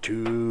like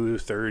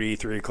 2:30,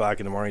 3 o'clock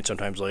in the morning,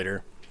 sometimes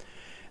later.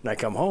 And I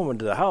come home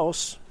into the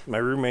house. My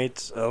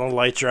roommates, the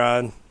lights are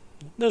on.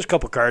 There's a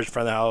couple cars in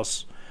front of the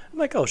house. I'm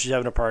like, oh, she's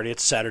having a party.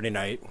 It's Saturday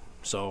night.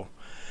 So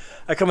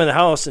I come in the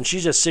house, and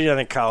she's just sitting on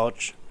the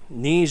couch,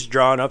 knees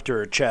drawn up to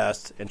her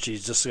chest, and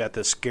she's just got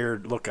this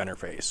scared look on her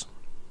face.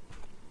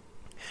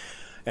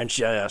 And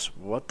she asked,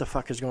 what the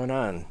fuck is going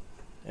on?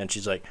 And she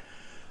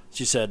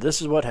said,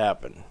 this is what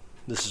happened.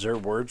 This is her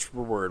words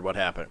for word what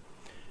happened.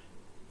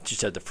 She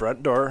said the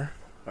front door,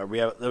 there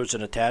was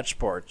an attached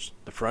porch.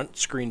 The front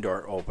screen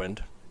door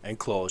opened and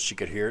closed. She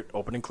could hear it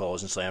open and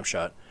close and slam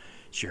shut.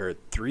 She heard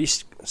 3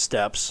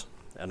 steps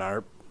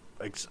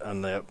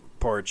on the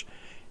porch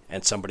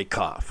and somebody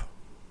cough.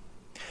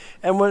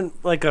 And when,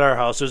 like at our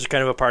house, it was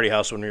kind of a party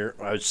house when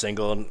I was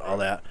single and all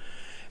that.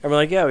 And we're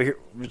like, yeah,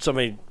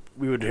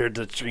 we would hear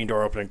the screen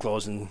door open and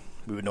close, and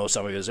we would know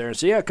somebody was there and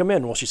say, yeah, come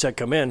in. Well, she said,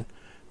 come in.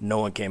 No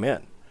one came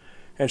in.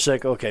 And she's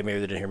like, okay, maybe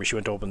they didn't hear me. She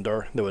went to open the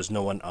door. There was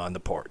no one on the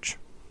porch.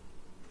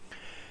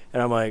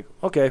 And I'm like,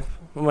 okay.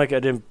 I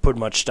didn't put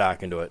much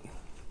stock into it.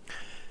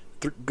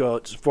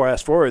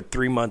 Fast forward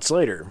 3 months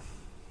later,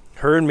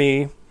 her and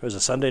me, it was a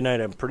Sunday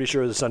night. I'm pretty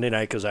sure it was a Sunday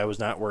night because I was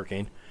not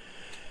working.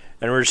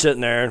 And we're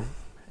sitting there,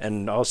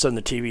 and all of a sudden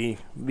the TV,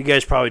 you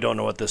guys probably don't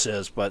know what this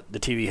is, but the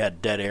TV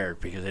had dead air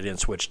because they didn't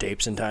switch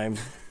tapes in time.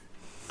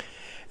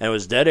 And it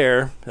was dead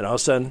air, and all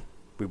of a sudden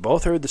we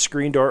both heard the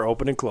screen door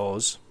open and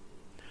close,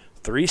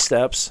 3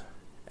 steps,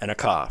 and a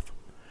cough.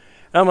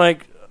 And I'm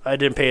like, I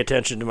didn't pay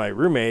attention to my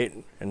roommate,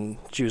 and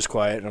she was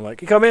quiet, and I'm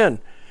like, you come in.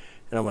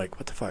 And I'm like,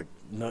 what the fuck?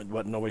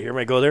 Nobody here?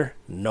 May I go there?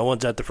 No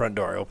one's at the front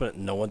door. I open it,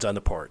 no one's on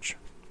the porch.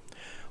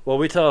 Well,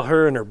 we tell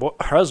her and her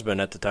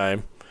husband at the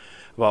time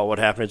about what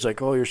happened. It's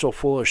like, oh, you're so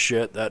full of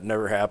shit. That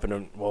never happened.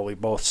 And, well, we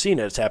both seen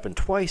it. It's happened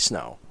twice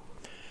now.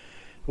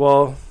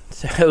 Well,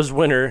 it was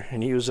winter,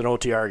 and he was an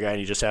OTR guy, and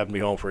he just happened to be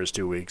home for his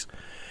 2 weeks.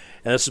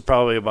 And this is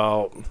probably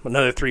about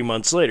another 3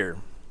 months later.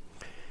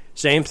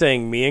 Same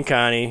thing, me and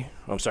Connie.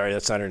 I'm sorry,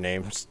 that's not her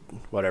name.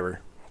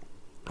 Whatever.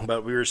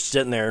 But we were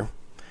sitting there,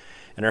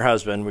 and her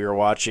husband, we were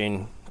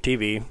watching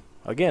TV.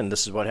 Again,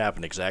 this is what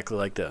happened, exactly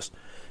like this.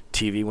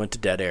 TV went to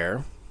dead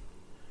air.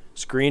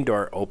 Screen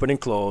door open and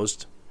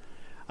closed.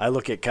 I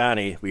look at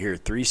Connie. We hear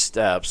 3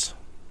 steps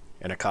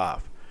and a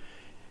cough.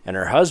 And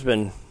her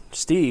husband,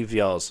 Steve,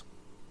 yells,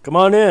 come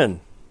on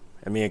in.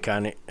 And me and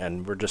Connie,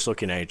 and we're just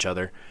looking at each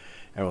other.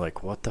 And we're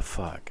like, what the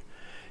fuck?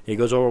 He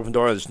goes over, open the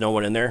door. There's no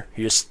one in there.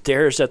 He just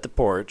stares at the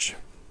porch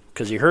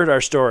because he heard our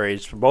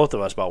stories from both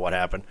of us about what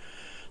happened.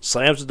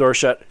 Slams the door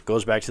shut,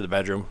 goes back to the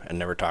bedroom, and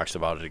never talks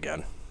about it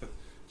again.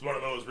 It's one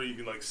of those where you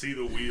can see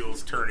the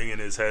wheels turning in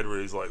his head,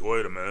 where he's like,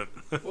 "Wait a minute."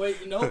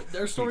 Wait, nope.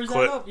 Their stories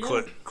click, add up.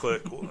 Yeah.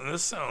 click. Well,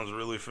 this sounds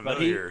really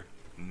familiar.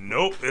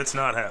 Nope, it's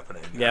not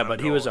happening. Yeah, but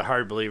he was a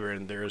hard believer,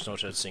 and there is no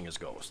such thing as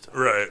ghost.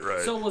 Right.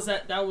 So was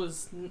that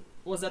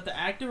the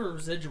active or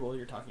residual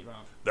you're talking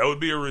about? That would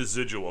be a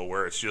residual,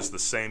 where it's just the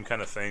same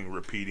kind of thing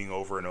repeating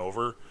over and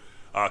over.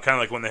 Kind of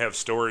like when they have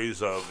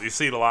stories of, you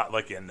see it a lot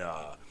like in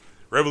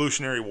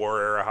Revolutionary War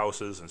era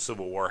houses and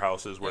Civil War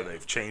houses where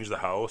they've changed the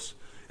house,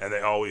 and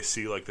they always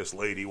see this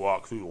lady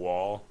walk through the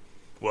wall.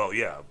 Well,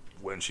 yeah,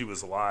 when she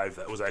was alive,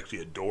 that was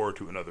actually a door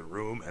to another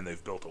room, and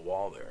they've built a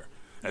wall there.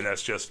 And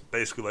that's just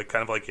basically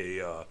kind of like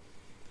a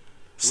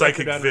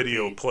psychic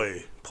video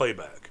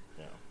playback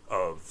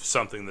of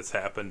something that's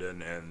happened,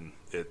 and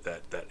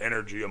that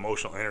energy,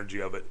 emotional energy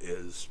of it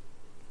is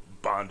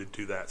bonded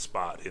to that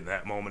spot in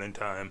that moment in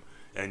time,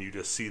 and you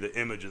just see the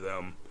image of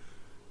them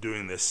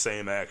doing this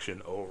same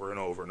action over and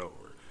over and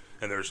over.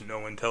 And there's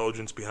no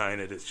intelligence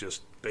behind it. It's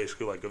just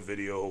basically like a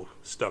video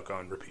stuck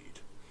on repeat.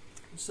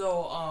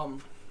 So,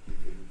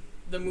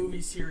 the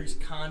movie series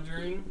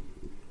Conjuring.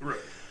 Right.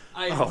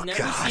 I've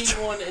never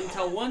seen one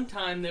until one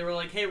time they were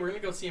like, hey, we're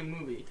going to go see a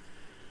movie.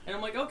 And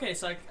I'm like, okay,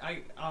 so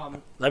I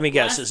let me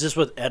guess, is this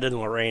with Ed and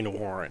Lorraine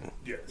Warren?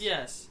 Yes.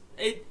 Yes.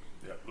 Yeah,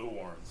 the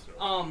Warrens.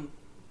 So.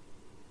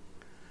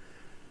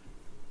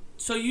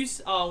 So you,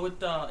 with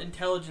the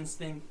intelligence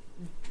thing,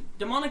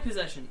 demonic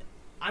possession,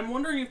 I'm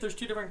wondering if there's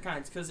 2 different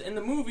kinds, because in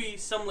the movie,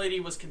 some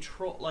lady was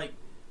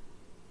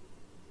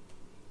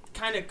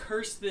kind of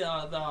cursed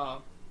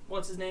the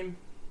what's his name?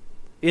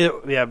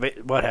 Yeah,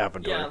 but what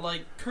happened to her?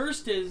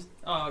 Cursed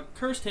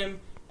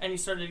him, and he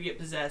started to get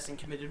possessed and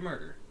committed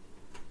murder.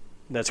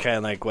 That's kind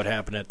of like what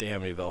happened at the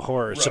Amityville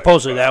Horror. Right,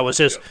 supposedly that was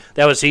his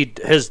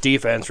his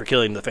defense for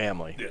killing the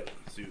family. Yeah,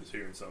 so he was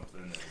hearing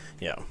something.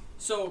 Yeah.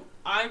 So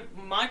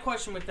my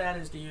question with that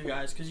is to you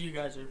guys, because you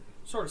guys are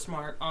sort of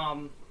smart.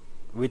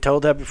 We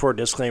told that before.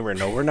 Disclaimer: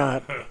 no, we're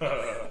not.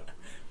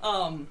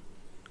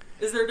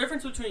 Is there a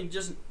difference between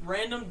just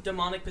random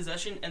demonic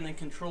possession and then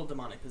controlled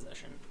demonic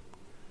possession?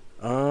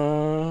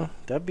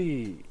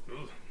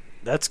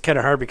 That's kind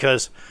of hard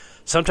because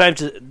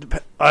sometimes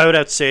I would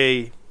have to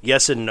say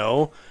yes and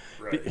no,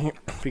 right.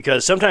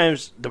 Because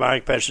sometimes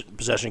demonic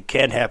possession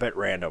can happen at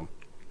random.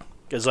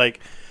 Because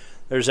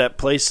there's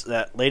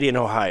that lady in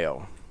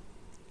Ohio,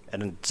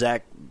 and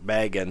Zach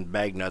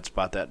Bagnuts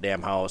bought that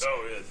damn house.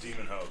 Oh yeah,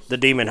 Demon House. The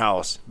Demon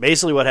House.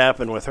 Basically, what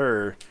happened with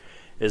her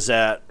is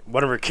that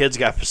one of her kids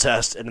got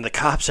possessed, and the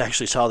cops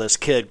actually saw this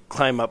kid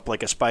climb up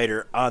like a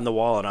spider on the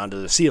wall and onto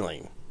the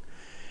ceiling.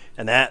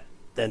 And that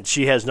then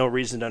she has no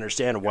reason to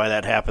understand why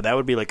that happened. That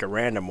would be like a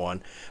random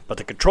one. But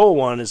the control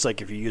one is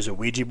like if you use a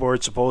Ouija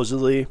board,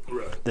 supposedly,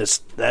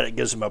 that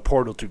gives them a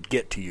portal to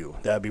get to you.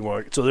 That'd be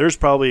more. So there's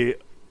probably,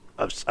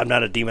 I'm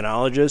not a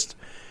demonologist.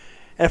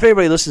 And if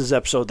anybody listens to this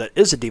episode that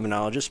is a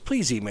demonologist,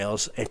 please email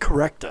us and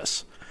correct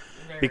us.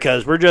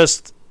 Because we're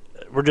just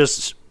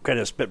kind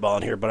of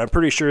spitballing here. But I'm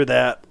pretty sure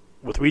that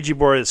with Ouija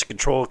board, it's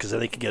control because I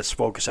think it gets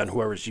focused on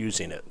whoever's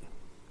using it.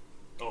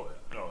 Oh,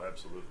 yeah. No,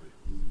 absolutely.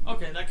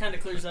 Okay, that kind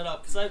of clears that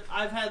up because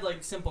I've had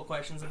like simple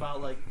questions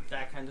about like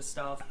that kind of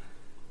stuff.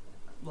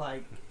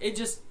 Like it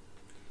just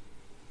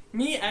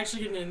me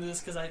actually getting into this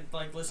because I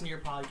like listen to your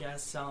podcast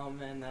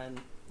some, and then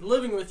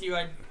living with you,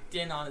 I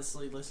didn't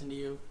honestly listen to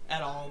you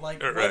at all.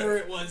 Like whether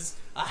it was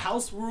a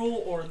house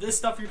rule or this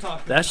stuff you're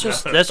talking about.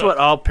 That's what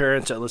all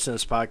parents that listen to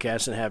this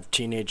podcast and have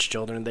teenage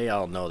children, they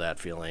all know that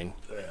feeling.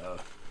 Yeah.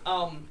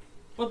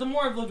 But the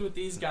more I've lived with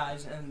these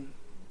guys and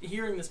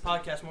hearing this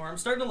podcast more, I'm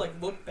starting to like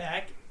look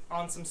back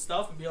on some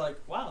stuff and be like,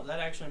 wow, that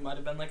actually might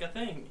have been like a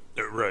thing.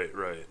 Right.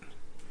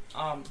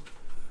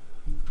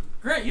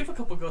 Grant, you have a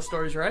couple ghost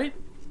stories, right?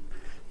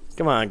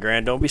 Come on,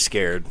 Grant, don't be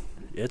scared.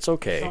 It's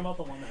okay. Tell about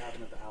the one that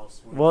happened at the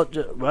house. Well,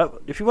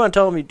 if you want to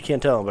tell them, you can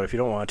tell them. But if you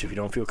don't want to, if you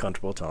don't feel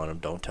comfortable telling them,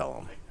 don't tell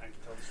them. I can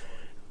tell the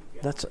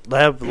story. Yeah.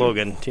 Have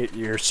Logan,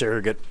 your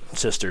surrogate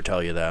sister,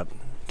 tell you that.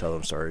 Tell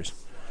them stories.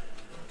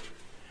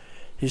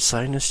 He's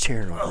sliding his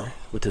chair over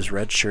with his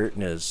red shirt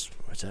and his,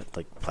 what's that,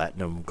 like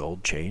platinum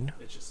gold chain?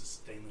 It's just a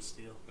stainless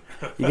steel.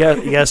 You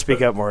gotta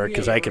speak up more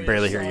because I can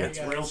barely hear you.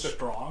 It's real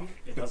strong.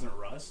 It doesn't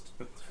rust.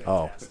 It's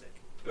fantastic.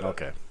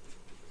 Okay.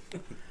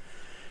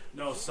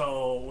 No,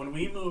 so when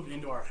we moved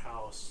into our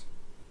house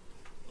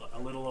a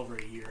little over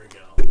a year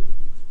ago,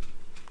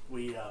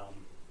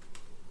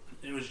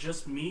 it was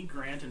just me,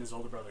 Grant, and his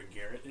older brother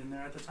Garrett in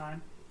there at the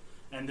time.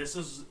 And this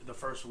is the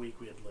first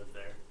week we had lived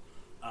there.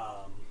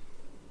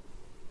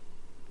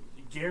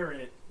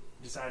 Garrett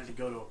decided to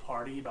go to a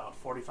party about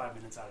 45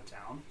 minutes out of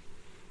town.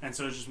 And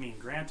so it was just me and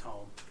Grant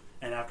home.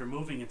 And after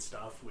moving and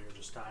stuff, we were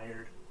just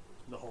tired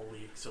the whole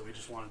week. So we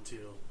just wanted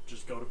to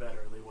just go to bed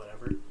early,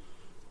 whatever.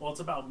 Well, it's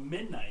about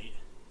midnight.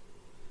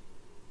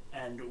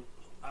 And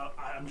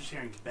I'm just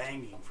hearing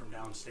banging from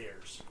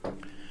downstairs.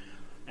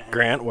 And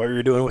Grant, what were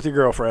you doing with your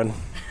girlfriend?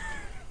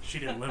 She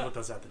didn't live with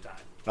us at the time.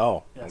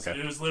 Oh, yeah, okay. So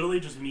it was literally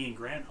just me and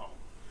Grant home.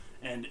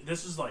 And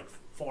this is like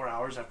 4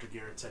 hours after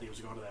Garrett said he was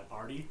going to that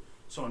party.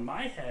 So in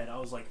my head, I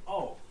was like,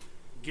 oh,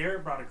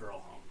 Garrett brought a girl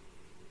home.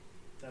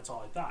 That's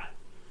all I thought.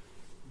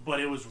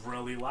 But it was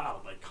really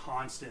loud, like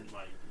constant,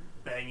 like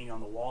banging on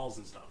the walls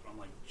and stuff. I'm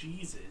like,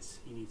 Jesus,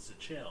 he needs to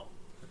chill.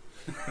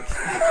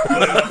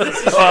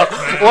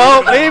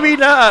 Well, maybe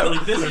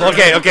not.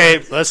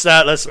 Okay.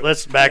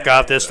 Let's back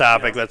off this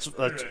topic. Let's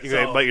but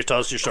you tell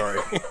us your story.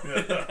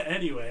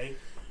 Anyway,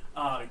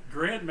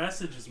 Grant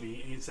messages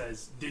me and he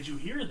says, "Did you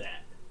hear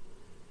that?"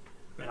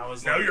 And I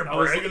was you're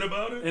bragging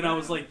about it. And I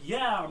was like,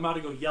 "Yeah, I'm about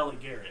to go yell at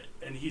Garrett."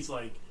 And he's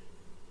like,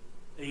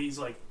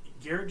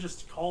 "Garrett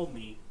just called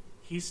me.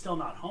 He's still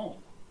not home."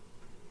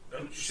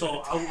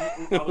 So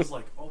I was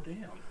like, "Oh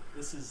damn,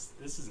 this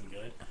isn't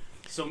good."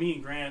 So me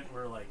and Grant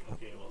were like,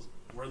 okay, well,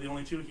 we're the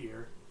only two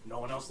here. No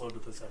one else lived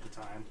with us at the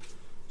time.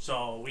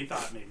 So we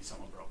thought maybe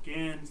someone broke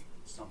in,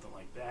 something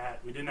like that.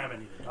 We didn't have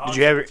any of the dogs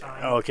at the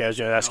time. Oh, okay, I was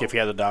going to ask if you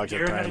had the dogs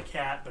Garrett at the time. had a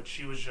cat, but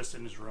she was just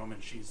in his room,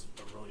 and she's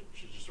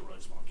just a really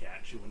small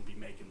cat. She wouldn't be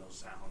making those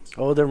sounds.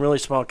 Oh, them really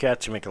small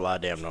cats make a lot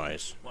of damn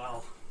noise.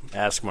 Well,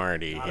 ask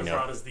Marty. Not as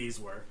loud as these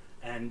were.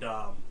 And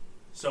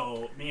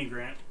so me and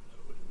Grant,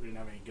 we didn't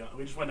have any guns.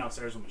 We just went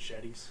downstairs with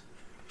machetes.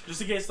 Just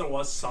in case there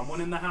was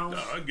someone in the house.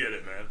 No, I get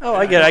it, man. Oh,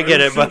 I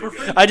get it. But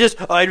I just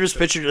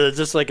pictured it as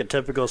just like a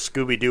typical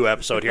Scooby-Doo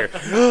episode here.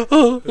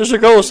 Oh, there's a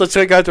ghost. Let's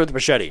take a guy through the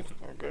machete.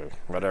 Okay,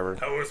 whatever.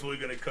 How else are we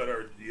going to cut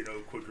our,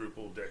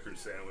 quadruple decker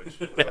sandwich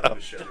with a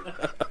machete?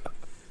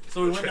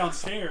 So we went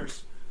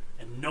downstairs,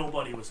 and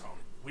nobody was home.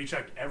 We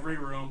checked every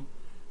room.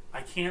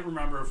 I can't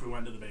remember if we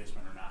went to the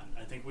basement or not.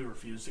 I think we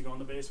refused to go in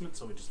the basement,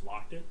 so we just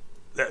locked it.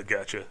 That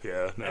gotcha.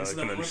 Yeah, no, and so I can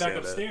then we went understand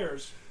back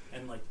upstairs.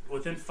 And, like,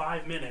 within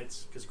 5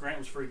 minutes, because Grant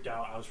was freaked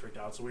out, I was freaked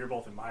out, so we were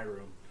both in my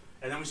room.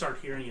 And then we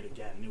started hearing it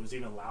again, and it was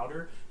even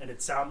louder, and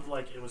it sounded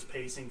like it was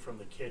pacing from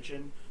the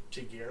kitchen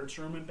to Garrett's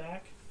room and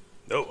back.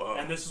 Oh, wow.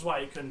 And this is why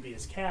it couldn't be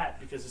his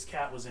cat, because his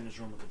cat was in his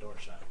room with the door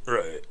shut.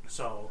 Right.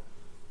 So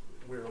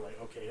we were like,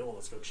 okay, well,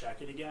 let's go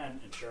check it again.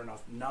 And sure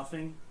enough,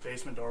 nothing.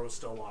 Basement door was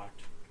still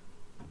locked.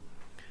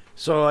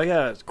 So I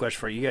got a question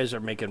for you. You guys are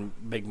making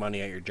big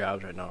money at your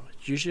jobs right now.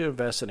 You should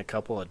invest in a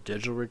couple of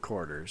digital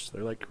recorders.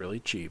 They're, like,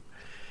 really cheap.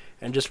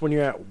 And just when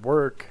you're at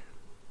work,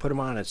 put them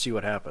on and see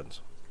what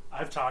happens.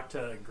 I've talked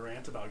to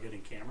Grant about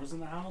getting cameras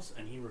in the house,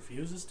 and he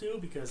refuses to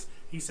because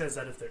he says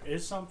that if there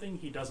is something,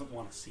 he doesn't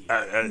want to see it.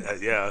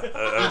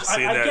 I've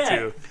seen that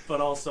too. But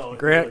also,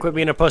 Grant, quit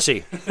being a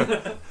pussy.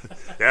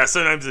 Yeah,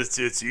 sometimes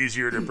it's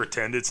easier to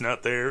pretend it's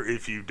not there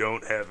if you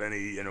don't have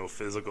any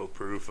physical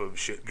proof of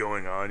shit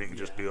going on. You can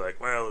just be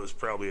like, well, it was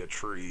probably a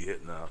tree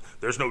hitting out.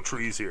 There's no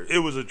trees here. It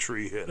was a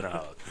tree hitting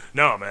out.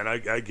 No, man, I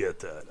get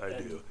that.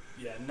 I do.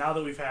 Yeah, now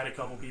that we've had a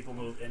couple people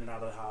move in and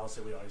out of the house,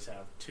 and we always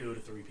have 2 to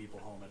 3 people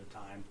home at a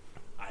time,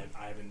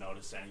 I haven't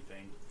noticed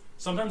anything.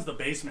 Sometimes the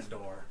basement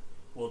door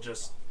it'll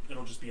just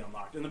be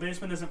unlocked, and the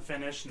basement isn't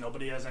finished.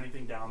 Nobody has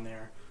anything down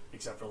there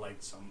except for like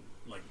some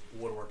like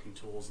woodworking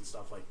tools and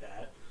stuff like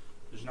that.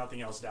 There's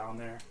nothing else down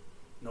there.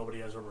 Nobody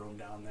has a room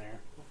down there.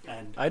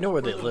 And I know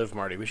where they live,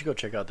 Marty. We should go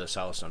check out this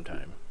house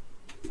sometime.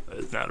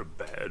 It's not a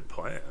bad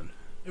plan.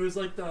 It was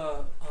like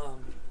the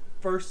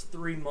first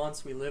 3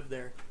 months we lived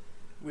there.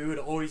 We would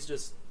always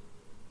just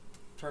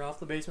turn off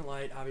the basement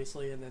light,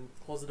 obviously, and then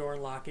close the door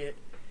and lock it.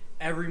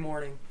 Every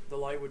morning, the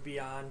light would be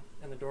on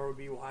and the door would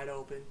be wide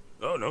open.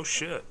 Oh, no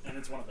shit. And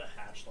it's one of the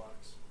hatch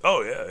locks.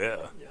 Oh,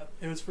 yeah. Yeah,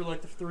 it was for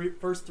like the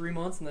first 3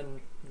 months, and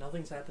then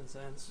nothing's happened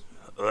since.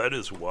 That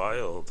is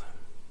wild.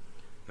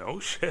 No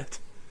shit.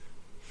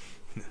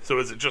 So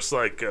is it just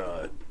like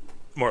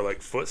more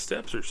like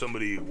footsteps, or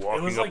somebody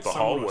walking up the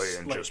hallway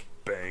and just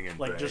bang and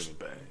bang and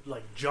bang?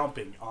 Like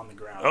jumping on the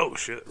ground. Oh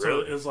shit!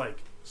 Really? So it was like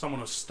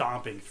someone was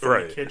stomping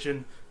from the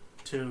kitchen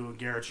to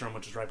Garrett's room,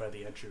 which is right by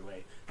the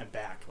entryway, and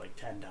back like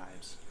 10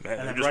 times. Man,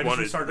 and they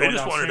then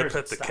just wanted to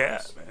pet the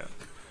cat, man.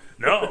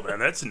 No, man,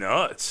 that's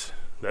nuts.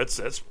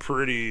 That's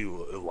pretty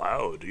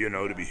loud,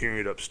 to be hearing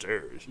it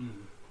upstairs. Mm.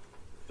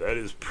 That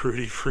is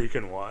pretty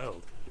freaking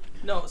wild.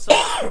 No, so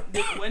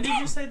when did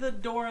you say the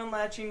door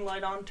unlatching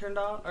light on turned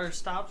off or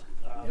stopped?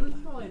 It was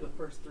probably the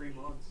first 3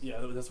 months. Yeah,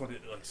 that's when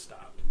it like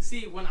stopped.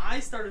 See, when I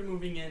started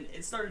moving in,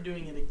 it started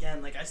doing it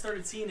again. Like I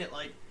started seeing it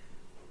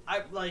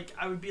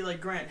I would be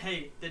like, Grant,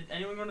 hey, did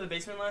anyone go to the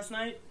basement last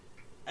night?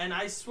 And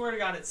I swear to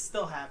God, it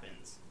still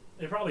happens.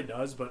 It probably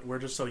does, but we're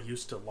just so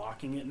used to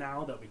locking it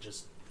now that we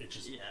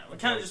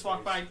kind of just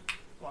walk by,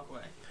 walk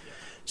away. Yeah.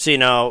 See,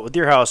 now with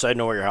your house, I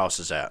know where your house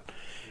is at.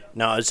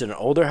 Now, is it an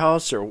older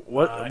house or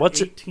what? What's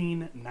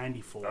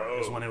 1894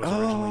 is when it was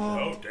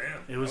originally built. Oh,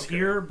 damn. It was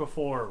here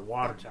before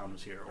Watertown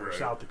was here, or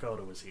South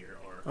Dakota was here.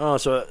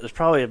 So it's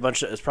probably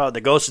it's probably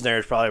the ghost in there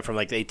is probably from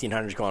like the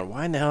 1800s going,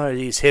 why in the hell are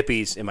these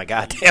hippies in my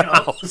goddamn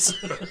house?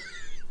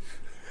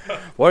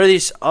 What are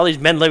all these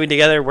men living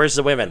together? Where's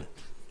the women?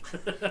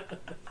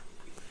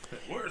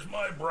 Where's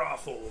my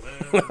brothel,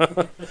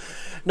 man?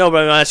 No,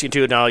 but I'm asking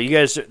too now, you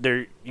guys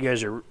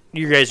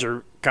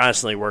are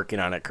constantly working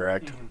on it,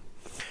 correct? Mm-hmm.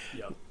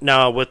 Yep.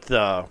 Now, with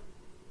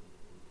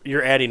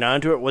you're adding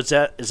on to it.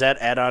 Is that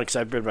add on? Because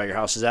I've been by your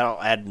house. Is that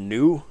all add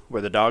new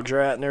where the dogs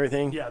are at and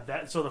everything?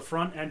 Yeah. So the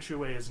front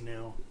entryway is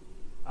new.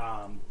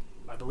 I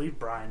believe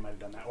Brian might have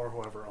done that, or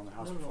whoever owned the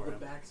house before him.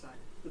 The backside.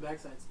 The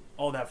backside's new.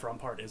 Oh, that front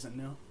part isn't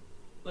new.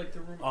 Like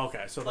the room.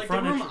 Okay, so the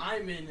room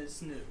I'm in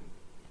is new.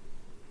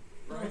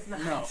 Right?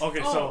 No.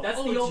 Okay, so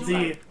that's the old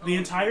the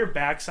entire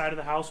back side of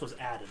the house was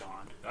added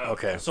on.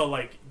 Okay. So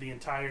like the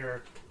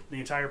entire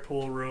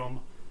pool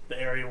room, the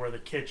area where the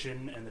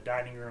kitchen and the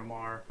dining room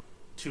are,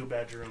 2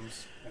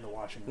 bedrooms, and the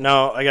washing room.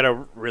 Now, I got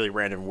a really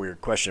random weird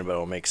question, but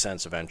it'll make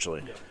sense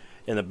eventually. Yeah.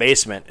 In the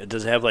basement,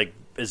 does it have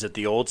is it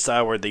the old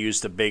style where they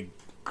use the big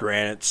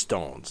granite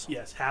stones?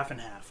 Yes, half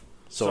and half.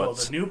 So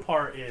the new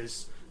part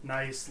is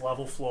nice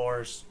level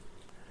floors,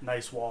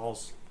 nice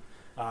walls.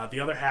 The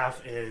other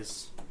half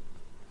it's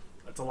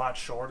a lot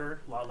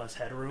shorter, a lot less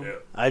headroom. Yeah.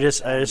 I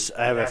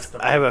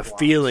have a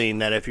feeling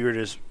that if you were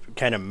just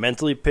kind of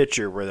mentally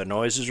picture where the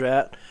noises are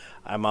at,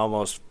 I'm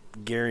almost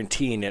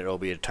guaranteeing it'll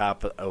be on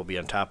top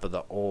of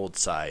the old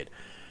side.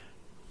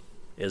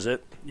 Is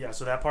it? Yeah.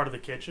 So that part of the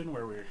kitchen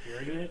where we were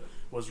hearing it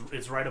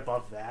is right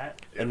above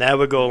that, and that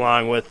would go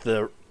along with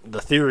the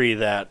theory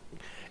that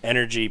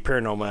energy,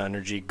 paranormal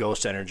energy,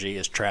 ghost energy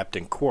is trapped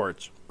in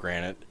quartz.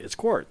 Granted, it's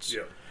quartz.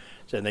 Yeah.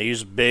 And they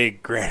use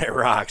big granite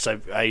rocks.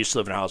 I used to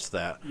live in a house with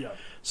that. Yeah.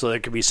 So there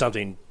could be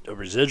a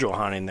residual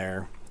haunting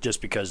there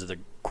just because of the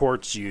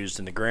quartz used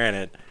in the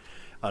granite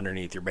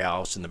underneath your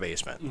house in the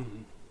basement.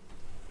 Mm-hmm.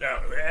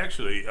 Now,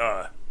 actually,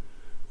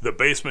 the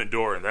basement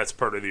door, that's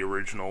part of the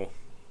original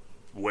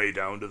way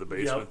down to the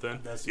basement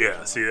then? That's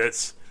see,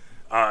 that's...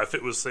 if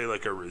it was, say,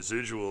 like a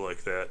residual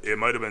like that, it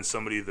might have been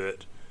somebody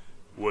that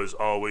was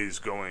always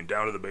going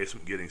down to the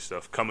basement getting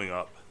stuff, coming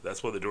up.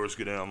 That's why the doors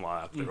get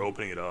unlocked. They're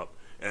opening it up,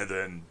 and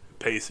then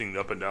pacing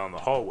up and down the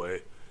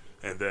hallway,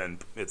 and then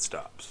it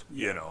stops.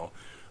 Yeah,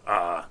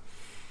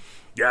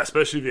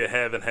 especially if you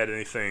haven't had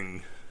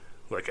anything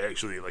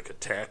actually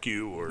attack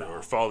you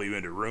or follow you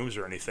into rooms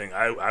or anything.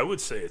 I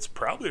would say it's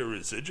probably a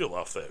residual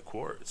off that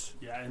quartz.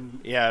 Yeah, I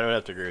would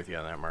have to agree with you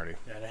on that, Marty.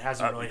 Yeah, it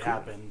hasn't really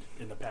happened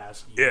in the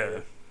past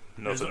year.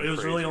 Yeah, it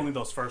was really only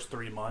those first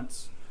 3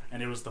 months.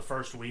 And it was the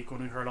first week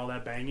when we heard all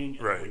that banging.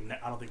 And right.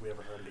 I don't think we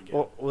ever heard it again.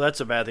 Well, that's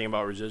a bad thing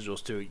about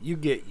residuals, too. You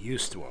get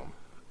used to them.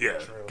 Yeah.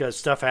 Because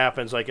stuff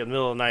happens, in the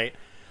middle of the night.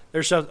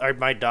 There's stuff,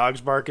 my dogs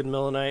bark in the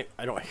middle of the night.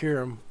 I don't hear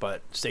them,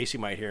 but Stacy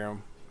might hear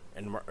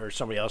them, or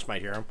somebody else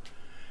might hear them.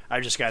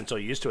 I've just gotten so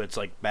used to it. It's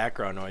like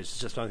background noise. It's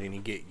just something you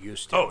get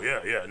used to. Oh,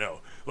 yeah, no.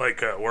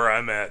 Where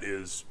I'm at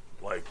is,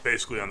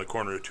 basically on the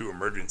corner of 2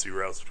 emergency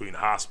routes between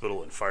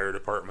hospital and fire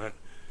department.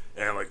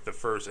 And,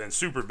 and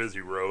super busy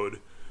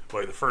road.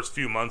 The first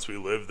few months we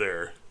lived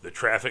there, the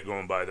traffic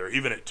going by there,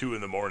 even at 2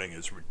 a.m,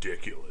 is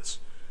ridiculous.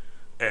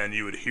 And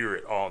you would hear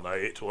it all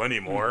night. Well,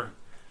 anymore,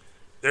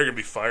 there can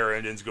be fire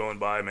engines going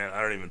by, man.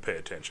 I don't even pay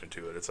attention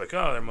to it. It's like,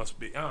 oh, there must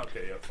be. Oh,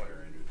 okay, yeah,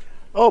 fire engine.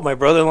 Oh, my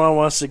brother-in-law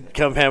wants to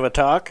come have a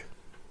talk.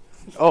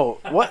 Oh,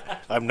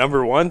 what? I'm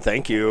number one.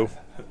 Thank you.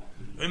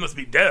 He must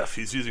be deaf.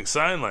 He's using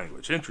sign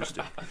language.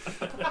 Interesting.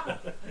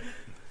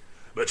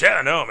 But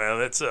yeah, no, man,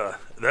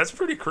 that's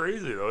pretty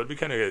crazy though. It'd be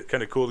kind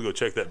of cool to go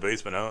check that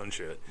basement out and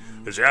shit.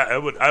 Because yeah,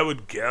 I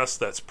would guess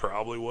that's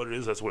probably what it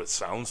is. That's what it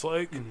sounds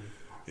like.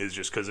 Is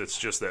just because it's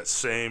just that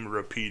same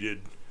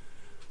repeated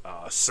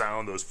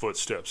sound, those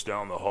footsteps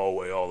down the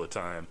hallway all the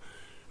time.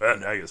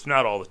 And I guess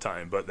not all the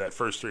time, but that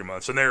first 3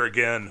 months. And there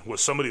again,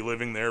 was somebody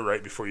living there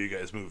right before you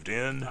guys moved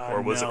in,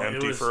 or was it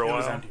empty for a while? It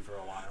was empty for a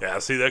while. Yeah,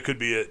 see, that could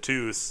be it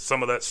too.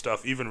 Some of that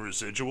stuff, even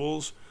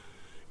residuals,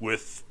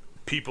 with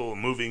people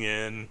moving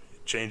in,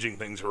 changing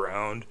things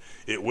around,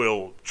 it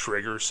will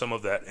trigger some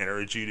of that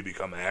energy to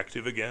become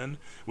active again,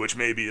 which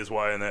maybe is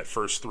why in that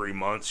first 3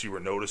 months you were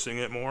noticing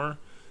it more.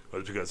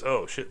 Was because,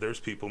 oh shit, there's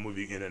people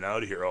moving in and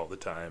out of here all the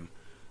time,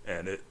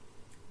 and it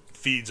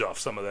feeds off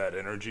some of that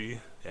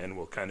energy and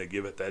will kind of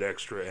give it that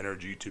extra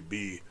energy to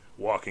be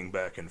walking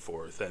back and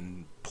forth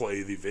and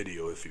play the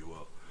video, if you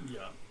will.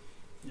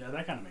 Yeah,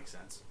 that kind of makes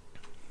sense.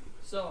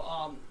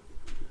 So,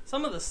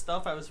 some of the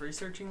stuff I was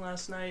researching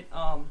last night,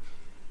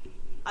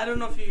 I don't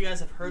know if you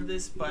guys have heard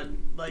this, but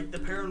like the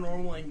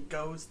paranormal and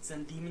ghosts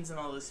and demons and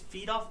all this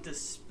feed off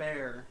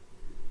despair.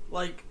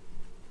 Like,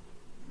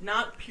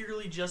 not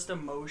purely just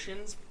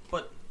emotions,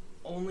 but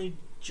only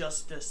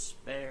just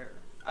despair.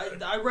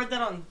 I read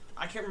that on,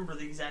 I can't remember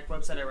the exact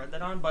website I read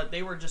that on, but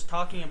they were just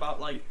talking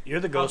about like... You're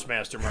the ghost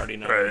master, Marty,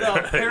 now.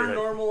 The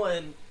paranormal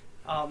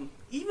and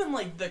even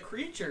like the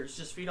creatures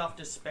just feed off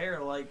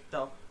despair, like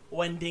the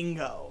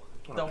Wendigo,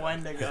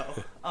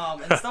 Wendigo,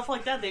 and stuff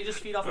like that. They just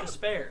feed off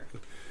despair.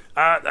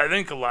 I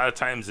think a lot of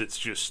times it's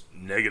just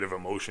negative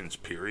emotions,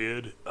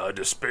 period.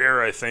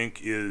 Despair, I think,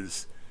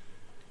 is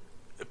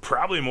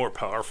probably more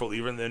powerful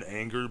even than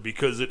anger,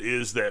 because it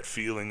is that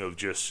feeling of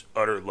just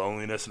utter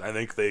loneliness, and I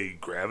think they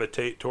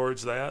gravitate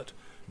towards that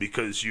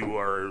because you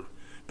are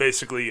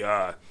basically,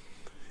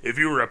 if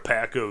you were a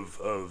pack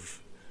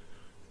of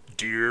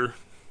deer,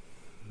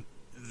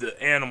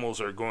 the animals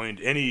are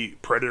any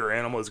predator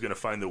animal is going to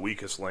find the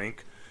weakest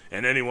link,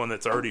 and anyone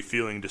that's already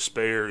feeling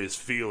despair is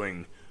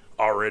feeling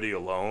already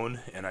alone,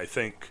 and I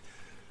think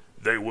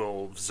they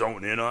will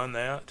zone in on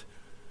that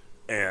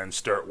and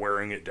start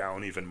wearing it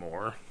down even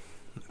more.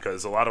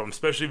 Because a lot of them,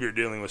 especially if you're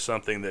dealing with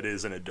something that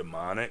isn't a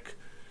demonic,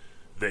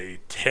 they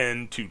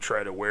tend to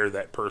try to wear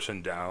that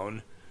person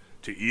down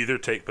to either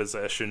take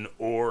possession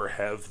or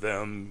have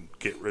them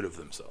get rid of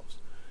themselves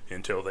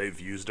until they've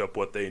used up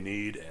what they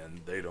need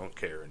and they don't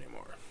care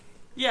anymore.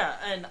 Yeah,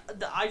 and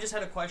I just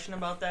had a question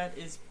about that,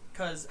 is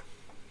because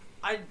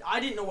I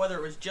didn't know whether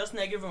it was just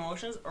negative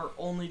emotions or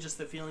only just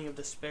the feeling of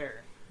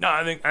despair. No,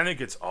 I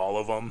think it's all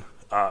of them.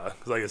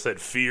 Like I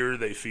said, fear,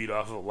 they feed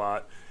off of a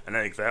lot, and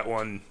I think that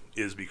one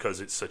is because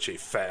it's such a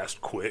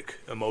fast, quick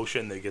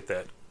emotion. They get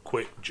that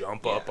quick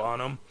jump up on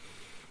them.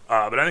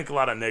 But I think a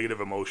lot of negative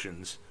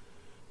emotions,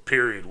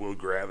 period, will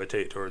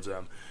gravitate towards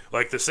them.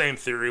 Like the same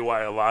theory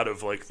why a lot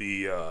of like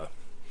the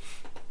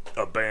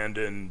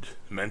abandoned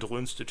mental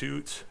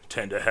institutes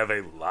tend to have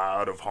a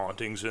lot of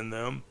hauntings in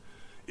them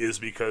is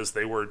because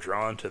they were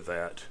drawn to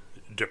that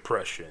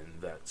depression,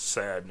 that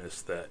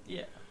sadness, that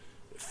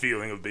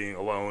feeling of being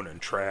alone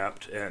and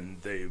trapped, and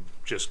they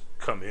just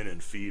come in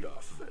and feed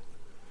off of it.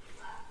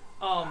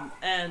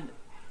 And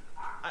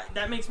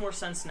that makes more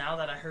sense now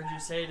that I heard you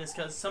say it, is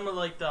because some of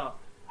like the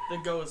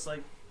ghosts,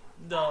 like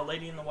the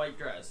lady in the white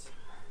dress,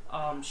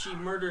 she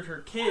murdered her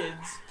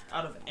kids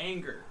out of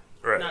anger,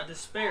 not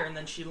despair, and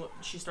then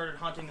she started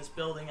haunting this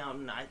building out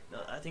in I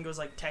think it was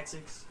like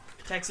Texas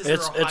or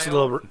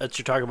Ohio. You're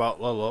talking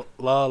about La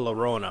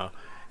Llorona,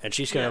 and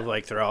she's kind of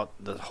like throughout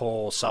the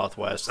whole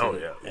Southwest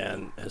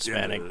and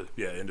Hispanic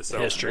into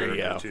South history,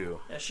 America too.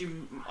 Yeah, she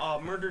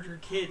murdered her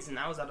kids, and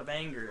that was out of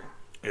anger.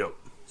 Yep.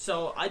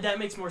 So that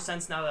makes more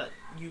sense now that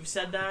you've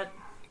said that.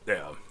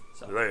 Yeah.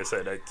 So. Like I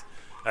said,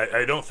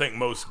 I don't think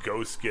most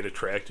ghosts get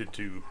attracted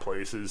to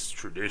places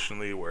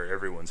traditionally where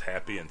everyone's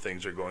happy and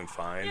things are going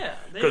fine. Yeah,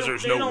 because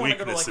there's no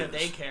weaknesses. Go to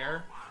like a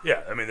daycare.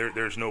 Yeah, I mean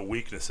there's no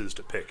weaknesses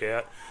to pick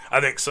at. I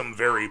think some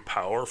very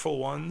powerful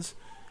ones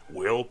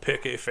will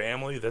pick a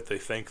family that they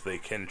think they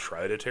can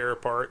try to tear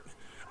apart.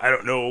 I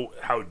don't know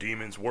how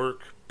demons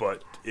work,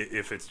 but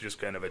if it's just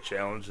kind of a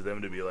challenge to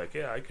them to be like,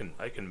 yeah, I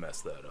can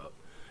mess that up.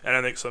 And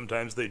I think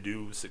sometimes they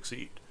do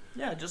succeed.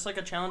 Yeah, just like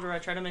a challenge where I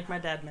try to make my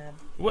dad mad.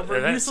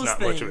 That's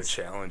not much of a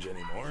challenge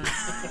anymore.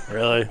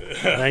 Really?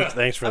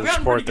 Thanks for the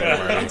support there,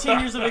 Marty. 19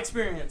 years of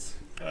experience.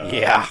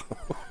 Yeah.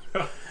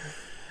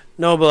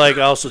 No, but like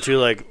also too,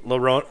 like La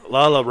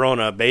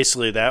Llorona,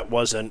 basically that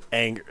wasn't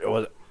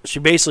anger. She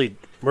basically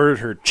murdered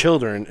her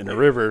children in a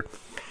river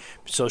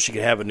so she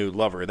could have a new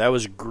lover. That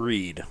was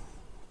greed,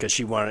 because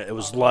she wanted. It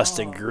was lust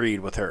and greed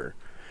with her.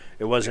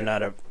 It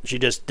wasn't she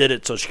just did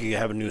it so she could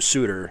have a new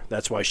suitor.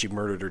 That's why she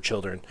murdered her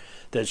children.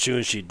 Then as soon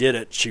as she did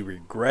it, she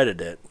regretted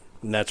it,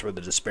 and that's where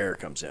the despair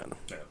comes in.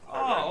 Yeah.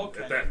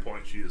 Okay. At that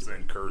point, she is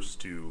then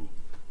cursed to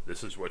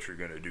This is what you're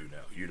going to do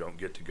now. You don't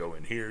get to go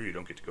in here. You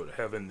don't get to go to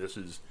heaven.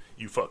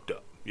 You fucked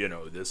up.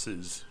 This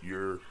is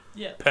your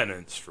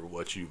penance for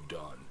what you've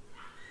done.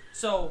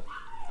 So,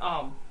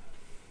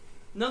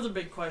 another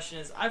big question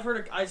is,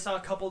 I saw a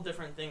couple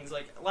different things.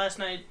 Like, last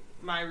night,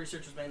 my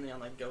research was mainly on,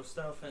 like, ghost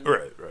stuff and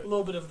right. a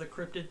little bit of the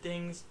cryptid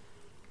things.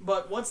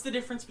 But what's the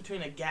difference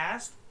between a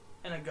ghast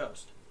and a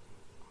ghost?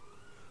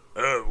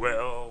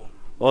 Well,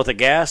 with a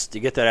ghast, you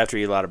get that after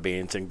you eat a lot of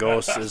beans, and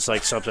ghost is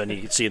like something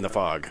you can see in the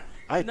fog.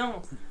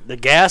 No. The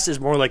ghast is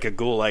more like a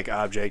ghoul-like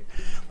object,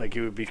 like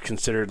it would be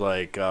considered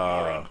like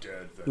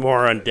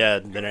more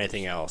undead than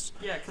anything else.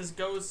 Yeah, because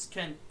ghosts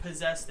can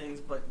possess things,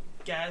 but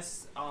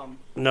ghasts...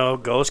 No,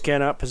 ghosts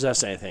cannot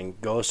possess anything.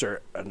 Ghosts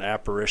are an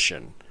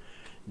apparition.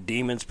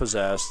 Demons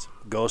possessed.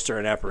 Ghosts are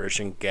an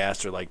apparition.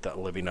 Ghasts are like the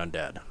living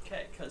undead.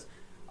 Okay, because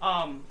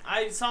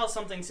I saw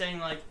something saying,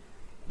 like,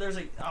 there's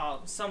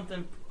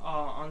something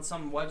on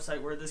some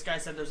website where this guy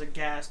said there's a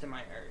ghast in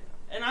my area.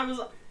 And I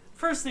was...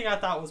 First thing I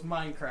thought was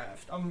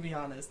Minecraft. I'm gonna be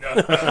honest. I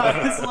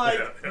was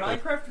like,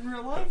 Minecraft in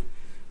real life?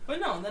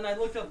 But no, and then I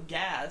looked up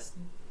ghast,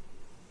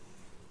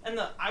 and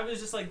I was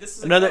just like, this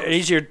is another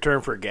easier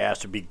term for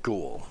ghast would be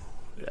ghoul.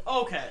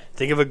 Okay.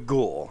 Think of a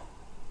ghoul.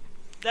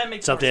 That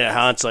makes something more that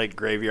sense. haunts like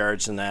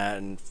graveyards and that,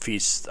 and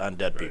feasts on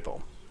dead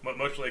people.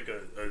 Much like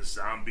a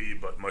zombie,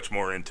 but much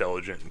more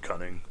intelligent and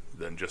cunning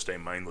than just a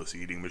mindless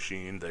eating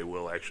machine. They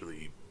will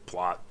actually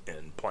plot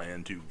and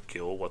plan to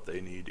kill what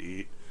they need to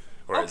eat.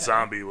 Or a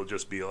zombie will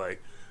just be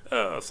like,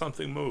 oh,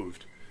 something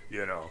moved,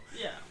 Yeah.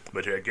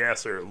 But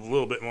ghasts are a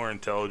little bit more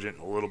intelligent,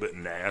 a little bit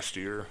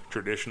nastier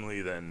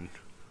traditionally than,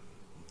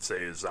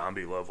 say, a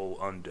zombie level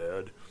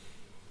undead.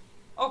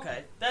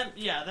 Okay, that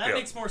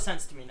makes more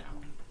sense to me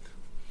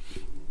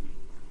now.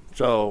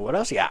 So what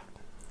else you got?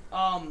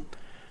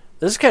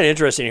 This is kind of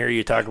interesting here.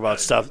 You talk about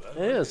stuff.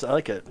 It is. I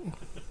like it.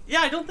 Yeah,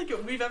 I don't think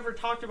we've ever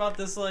talked about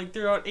this like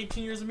throughout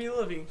 18 years of me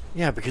living.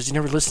 Yeah, because you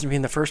never listened to me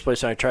in the first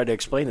place, and I tried to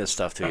explain this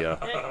stuff to you.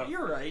 Yeah,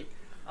 you're right.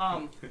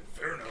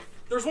 Fair enough.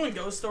 There's one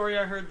ghost story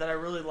I heard that I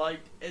really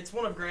liked. It's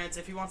one of Grant's.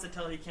 If he wants to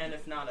tell, he can.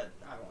 If not,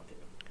 I want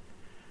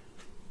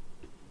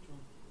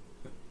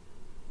to.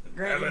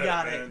 Grant, you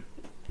got it.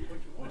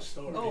 Which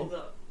story? Oh,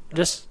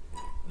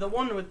 the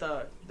one with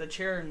the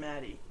chair and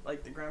Maddie,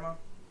 like the grandma.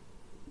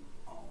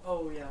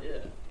 Oh yeah.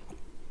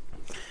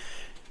 Yeah.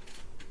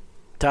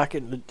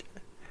 Talking.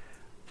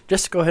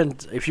 Just go ahead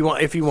and, if you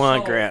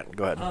want, Grant,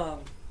 go ahead.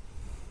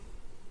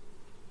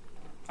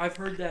 I've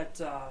heard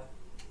that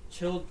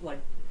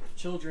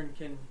children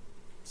can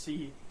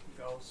see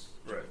ghosts.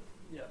 Right.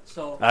 Yeah.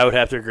 So I would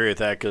have to agree with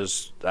that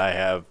because I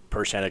have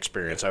first-hand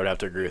experience. I would have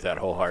to agree with that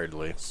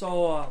wholeheartedly.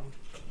 So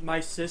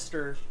my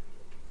sister,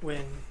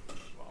 when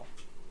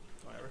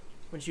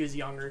she was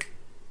younger.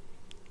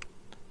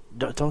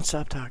 Don't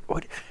stop talking.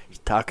 What? He's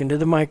talking to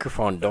the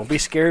microphone. Don't be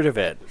scared of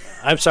it.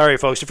 I'm sorry,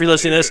 folks. If you're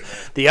listening to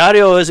this, the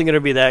audio isn't going to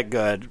be that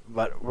good,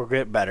 but we'll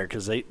get better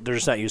because they're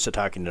just not used to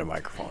talking to the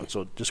microphone.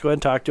 So just go ahead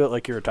and talk to it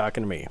like you were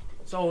talking to me.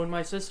 So when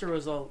my sister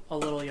was a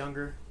little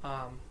younger,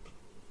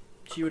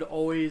 she would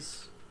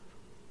always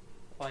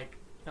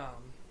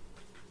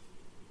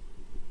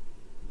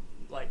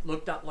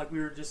look down, like we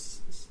were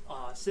just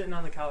sitting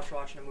on the couch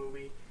watching a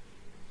movie,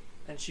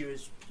 and she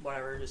was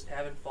just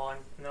having fun,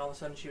 and then all of a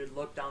sudden she would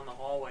look down the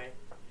hallway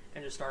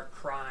and just start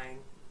crying,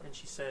 and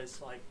she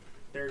says, like,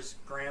 there's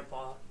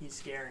Grandpa, he's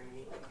scaring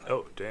me.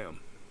 Oh, damn.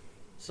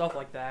 Stuff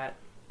like that.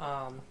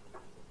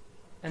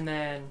 And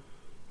then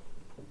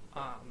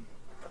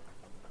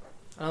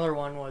another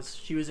one was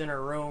she was in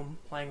her room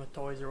playing with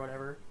toys or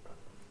whatever,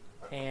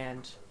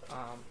 and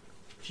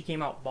she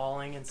came out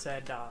bawling and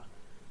said, I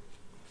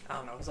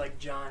don't know, it was like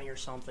Johnny or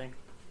something.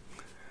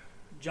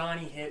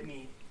 Johnny hit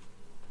me,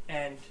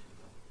 and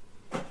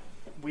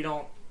we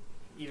don't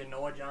even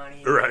know a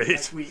Johnny. Right.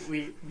 Like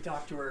we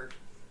talked to her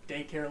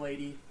daycare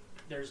lady.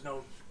 There's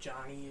no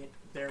Johnny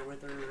there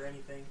with her or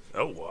anything.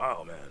 Oh,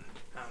 wow, man.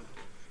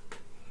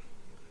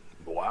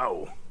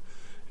 Wow.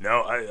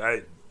 No,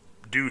 I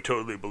do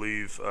totally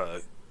believe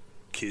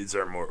kids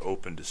are more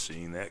open to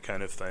seeing that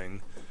kind of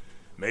thing.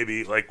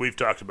 Maybe, like we've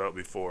talked about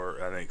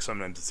before, I think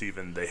sometimes it's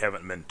even they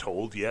haven't been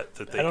told yet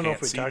that they can't see that. I don't know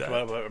if we talked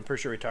about it, but I'm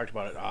pretty sure we talked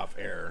about it off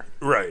air.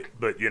 Right,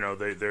 but,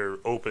 they're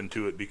open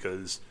to it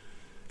because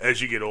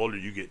as you get older,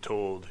 you get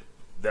told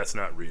that's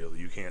not real.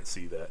 You can't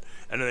see that.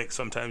 And I think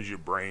sometimes your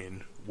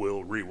brain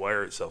will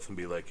rewire itself and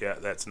be like, yeah,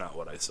 that's not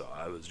what I saw.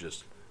 I was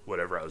just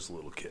whatever. I was a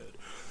little kid.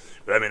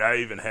 But, I mean, I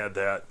even had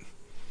that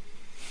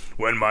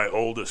when my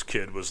oldest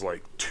kid was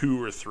like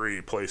 2 or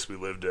 3 place we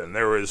lived in.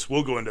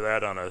 We'll go into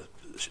that on a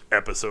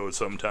episode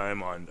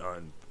sometime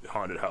on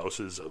haunted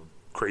houses of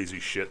crazy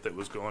shit that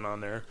was going on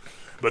there.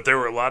 But there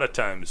were a lot of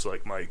times,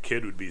 like, my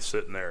kid would be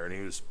sitting there, and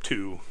he was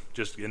 2,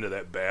 just into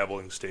that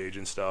babbling stage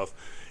and stuff,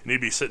 and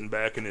he'd be sitting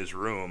back in his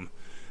room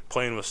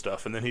playing with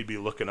stuff, and then he'd be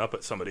looking up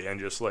at somebody and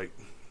just, like,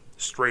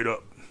 straight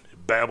up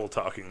babble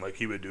talking like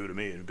he would do to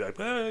me, and he'd be like,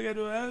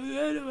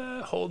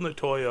 holding the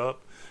toy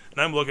up, and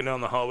I'm looking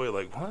down the hallway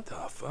like, what the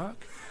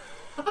fuck?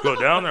 go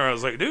down there. I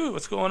was like, dude,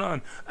 what's going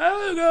on?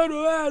 I go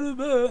to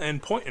Alabama,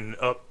 and pointing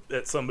up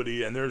at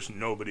somebody, and there's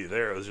nobody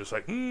there. I was just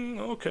like,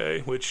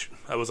 okay, which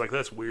I was like,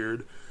 that's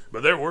weird.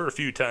 But there were a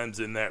few times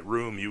in that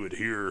room you would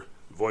hear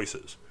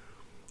voices.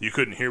 You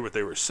couldn't hear what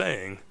they were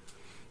saying,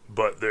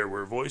 but there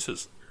were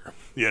voices there,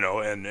 you know,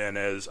 and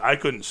as I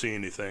couldn't see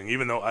anything,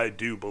 even though I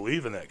do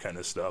believe in that kind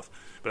of stuff,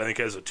 but I think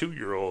as a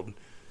 2-year-old,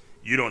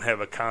 you don't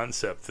have a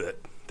concept that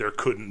there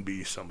couldn't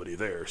be somebody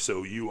there,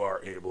 so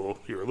you're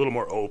a little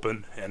more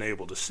open and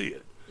able to see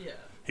it. Yeah.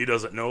 He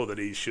doesn't know that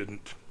he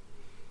shouldn't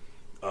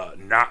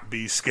not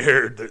be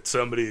scared that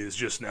somebody is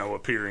just now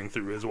appearing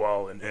through his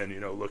wall and you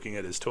know, looking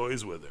at his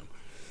toys with him.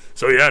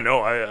 So yeah, no,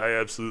 I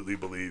absolutely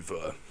believe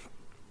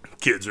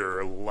kids are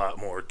a lot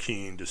more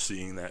keen to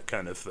seeing that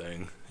kind of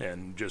thing,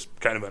 and just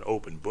kind of an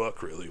open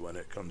book, really, when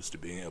it comes to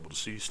being able to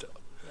see stuff.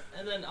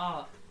 And then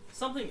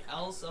something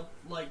else,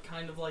 like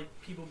kind of like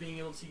people being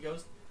able to see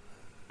ghosts.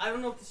 I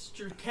don't know if this is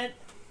true.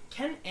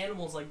 Can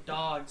animals like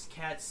dogs,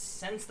 cats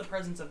sense the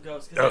presence of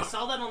ghosts? Because I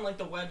saw that on like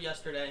the web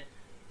yesterday,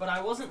 but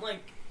I wasn't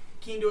like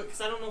keen to it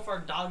because I don't know if our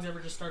dogs ever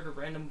just started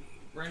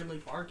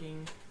randomly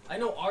barking. I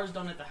know ours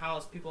don't at the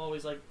house. People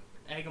always like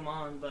egg them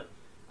on, but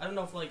I don't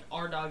know if, like,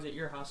 our dogs at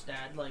your house,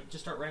 Dad, like,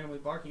 just start randomly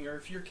barking, or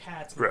if your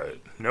cats... Right.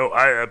 No,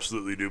 I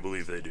absolutely do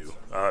believe they do.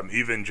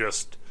 Even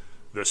just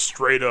the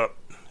straight-up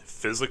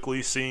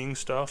physically seeing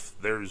stuff,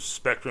 there's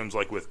spectrums,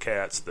 like with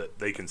cats, that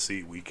they can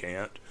see, we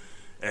can't.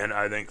 And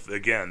I think,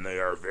 again, they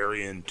are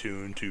very in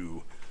tune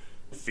to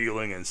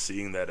feeling and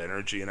seeing that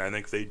energy, and I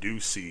think they do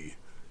see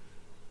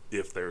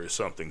if there is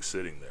something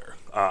sitting there.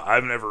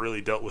 I've never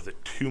really dealt with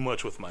it too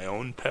much with my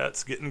own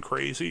pets getting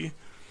crazy,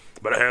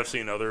 but I have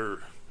seen other...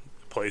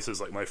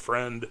 places, like my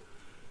friend,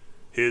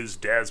 his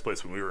dad's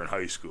place when we were in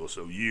high school,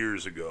 so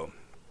years ago,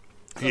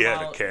 he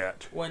had a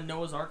cat. When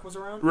Noah's Ark was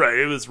around? Right,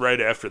 it was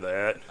right after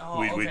that.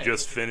 Oh, we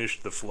just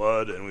finished the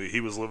flood, and he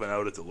was living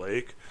out at the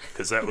lake,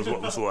 because that was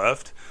what was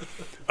left.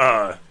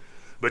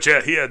 But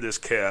yeah, he had this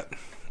cat,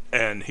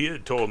 and he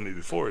had told me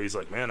before, he's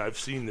like, man, I've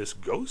seen this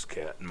ghost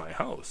cat in my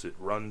house. It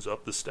runs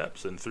up the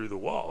steps and through the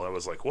wall. I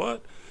was like,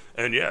 what?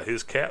 And yeah,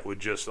 his cat would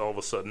just all of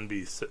a sudden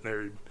be sitting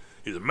there.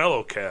 He's a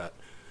mellow cat.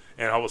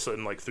 And all of a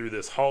sudden, like, through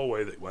this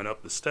hallway that went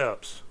up the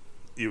steps,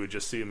 you would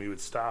just see him, he would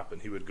stop,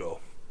 and he would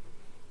go.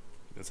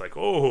 It's like,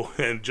 oh,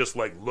 and just,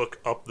 like, look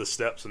up the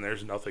steps, and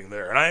there's nothing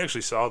there. And I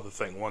actually saw the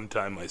thing one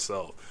time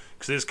myself,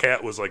 because his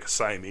cat was, like, a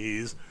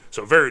Siamese,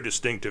 so very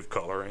distinctive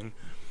coloring.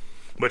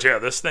 But, yeah,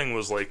 this thing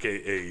was, like,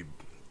 a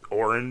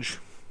orange,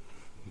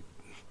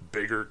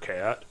 bigger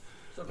cat.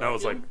 So and I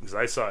was like, because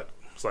I saw it,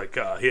 it's like,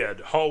 he had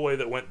a hallway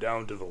that went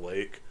down to the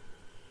lake,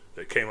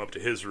 that came up to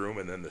his room,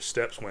 and then the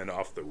steps went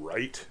off the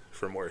right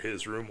from where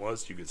his room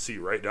was. You could see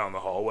right down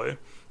the hallway.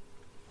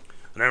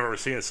 And I remember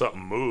seeing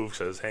something move,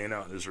 because I was hanging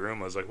out in his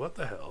room. I was like, what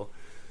the hell?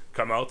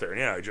 Come out there, and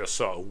yeah, I just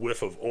saw a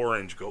whiff of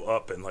orange go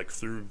up and like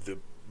through the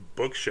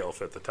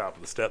bookshelf at the top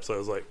of the steps. I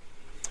was like,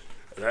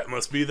 that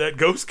must be that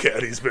ghost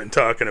cat he's been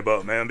talking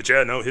about, man. But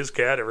yeah, no, his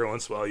cat, every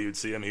once in a while you'd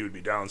see him, he would be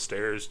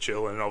downstairs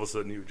chilling, and all of a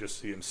sudden you would just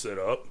see him sit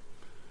up,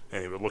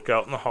 and he would look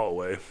out in the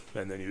hallway,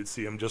 and then you'd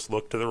see him just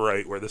look to the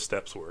right where the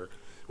steps were.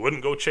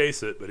 Wouldn't go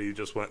chase it, but he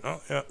just went, oh,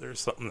 yeah, there's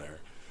something there.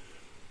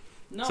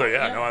 No, so,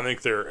 yeah, no, I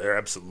think they're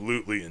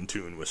absolutely in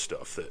tune with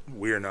stuff that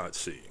we're not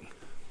seeing.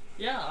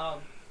 Yeah,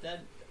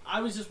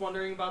 I was just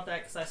wondering about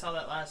that because I saw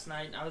that last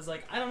night, and I was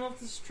like, I don't know if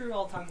this is true.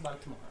 I'll talk about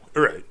it tomorrow.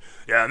 Right.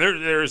 Yeah, and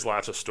there's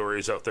lots of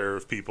stories out there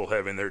of people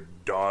having their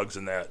dogs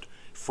and that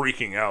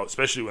freaking out,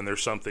 especially when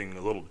there's something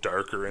a little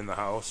darker in the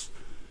house,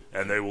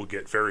 and they will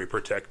get very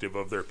protective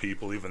of their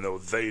people even though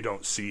they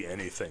don't see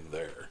anything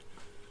there.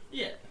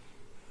 Yeah.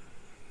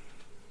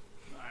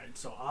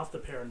 So off the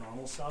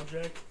paranormal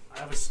subject, I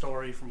have a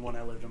story from when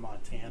I lived in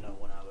Montana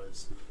when I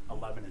was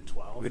 11 and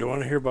 12. We don't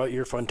want to hear about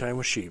your fun time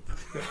with sheep.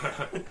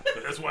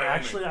 That's why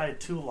I had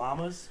 2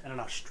 llamas and an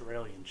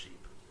Australian sheep.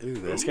 Ooh,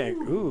 that's kind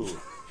of, ooh.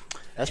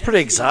 That's pretty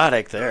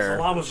exotic there.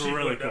 The llamas were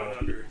really cool.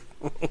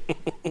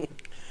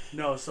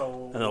 No,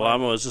 so... And the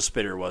llama was a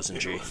spitter,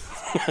 wasn't she?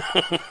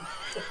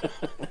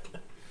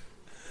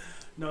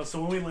 No,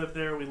 so when we lived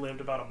there, we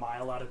lived about a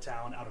mile out of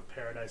town, out of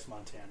Paradise,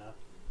 Montana,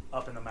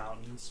 up in the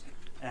mountains.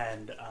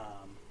 And,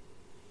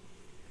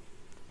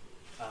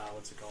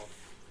 what's it called?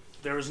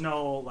 There was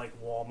no, like,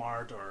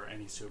 Walmart or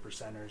any super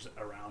centers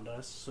around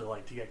us. So,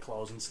 like, to get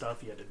clothes and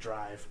stuff, you had to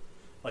drive,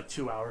 like,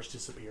 2 hours to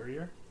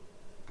Superior.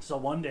 So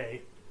one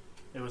day,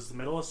 it was the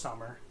middle of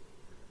summer,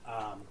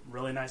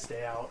 really nice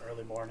day out,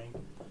 early morning.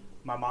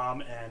 My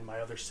mom and my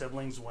other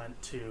siblings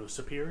went to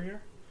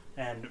Superior,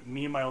 and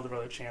me and my older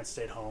brother Chance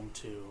stayed home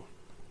to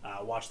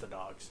watch the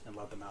dogs and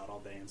let them out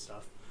all day and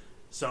stuff.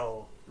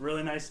 So,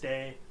 really nice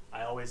day.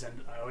 I always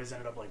ended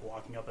up like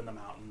walking up in the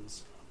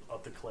mountains,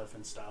 up the cliff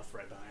and stuff,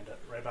 right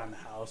behind the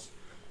house.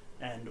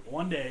 And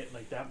one day,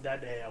 like that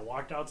day, I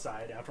walked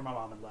outside after my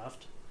mom had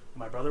left.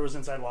 My brother was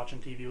inside watching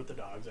TV with the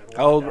dogs.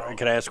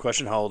 Can I ask a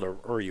question? How old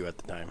were you at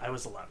the time? I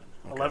was 11.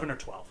 Okay. 11 or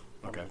 12.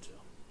 Okay.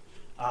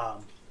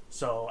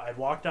 So I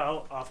walked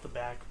out off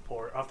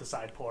the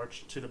side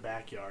porch to the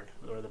backyard,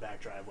 where the back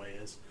driveway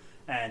is.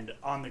 And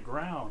on the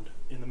ground,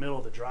 in the middle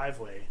of the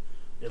driveway,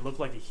 it looked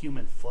like a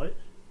human foot.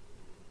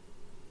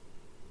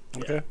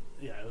 Okay.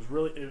 Yeah, it was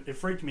really, it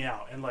freaked me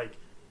out. And like,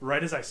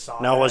 right as I saw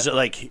Now, was it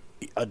like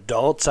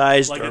adult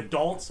sized? like or...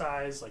 adult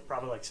size, like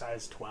probably like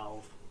size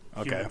 12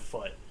 human Okay.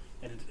 foot.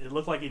 And it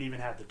looked like it even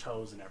had the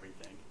toes and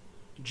everything.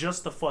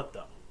 Just the foot,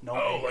 though. No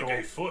Oh, ankle. like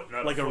a foot,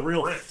 not Like a a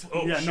real footprint.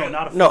 Oh, yeah, shit. no,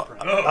 not a No,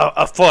 footprint.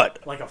 a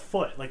foot. Like a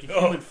foot. Like a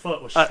human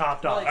foot was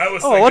chopped off. I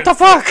was Oh, thinking, what the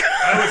fuck?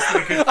 I was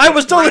thinking. I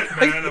was totally-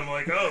 footprint, man. I'm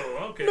like,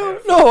 oh, okay. No, yeah,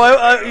 no.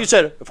 I you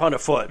said I found a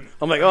foot.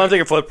 I'm like, oh, I'm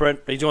thinking footprint.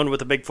 He's going with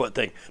the big foot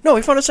thing. No,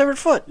 he found a severed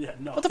foot. Yeah,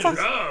 no. What the fuck?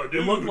 Oh, It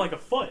dude. looked like a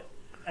foot.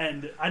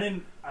 And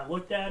I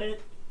looked at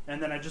it,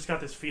 and then I just got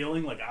this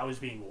feeling like I was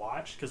being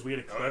watched because we had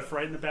a cliff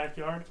right in the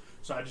backyard.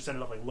 So I just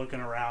ended up like looking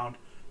around,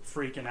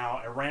 freaking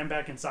out. I ran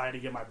back inside to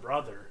get my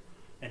brother.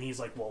 And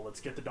he's like, well,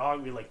 let's get the dog.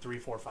 We had like 3,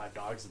 4, 5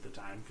 dogs at the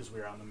time because we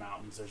were out in the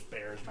mountains. There's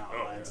bears, mountain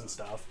lions, and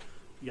stuff.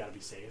 You got to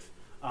be safe.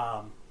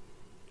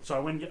 So I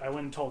went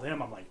and told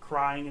him, I'm like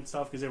crying and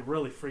stuff because it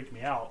really freaked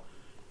me out.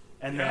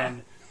 And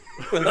then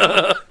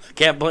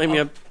Can't blame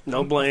you.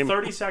 No blame.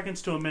 30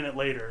 seconds to a minute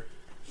later,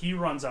 he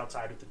runs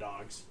outside with the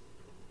dogs,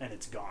 and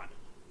it's gone.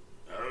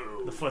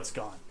 Oh. The foot's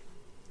gone.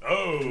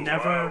 Oh.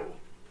 Wow.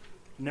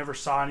 Never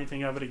saw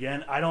anything of it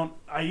again.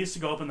 I used to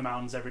go up in the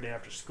mountains every day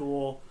after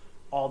school,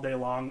 all day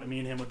long. Me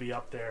and him would be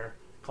up there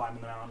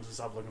climbing the mountains and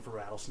stuff, looking for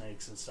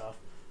rattlesnakes and stuff.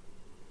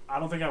 I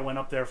don't think I went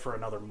up there for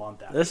another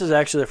month after. This is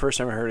actually the first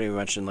time I heard you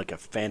mention like a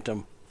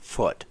phantom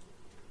foot.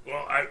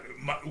 Well,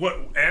 what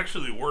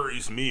actually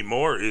worries me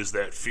more is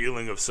that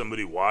feeling of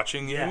somebody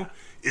watching you. Yeah.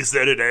 Is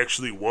that it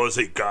actually was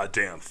a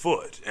goddamn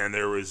foot, and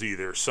there was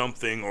either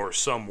something or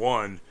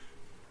someone,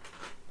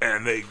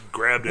 and they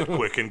grabbed it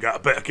quick and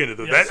got back into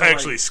the. Yeah, that so,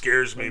 actually like,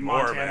 scares me like more,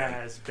 Montana man.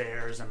 has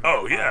bears and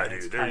Oh, yeah,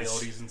 lions, dude, there's-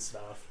 coyotes and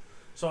stuff.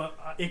 So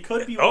it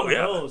could be Oh, one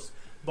yeah. of those,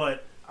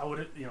 but I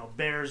would,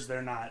 bears,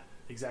 they're not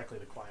exactly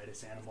the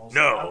quietest animals.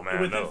 No,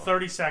 man, Within no.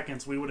 30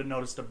 seconds, we would have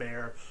noticed a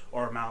bear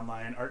or a mountain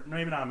lion, or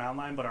maybe not a mountain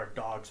lion, but our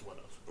dogs would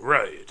have.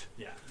 Right.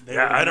 Yeah.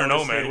 Yeah, I don't know,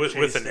 noticed man. it, With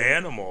chased an it.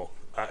 animal,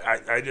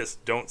 I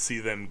just don't see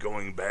them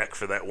going back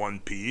for that one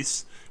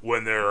piece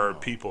when there are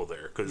people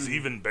there. Because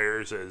even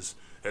bears, as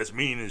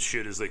mean as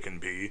shit as they can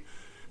be,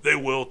 they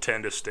will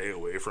tend to stay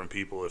away from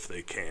people if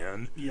they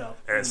can. Yeah.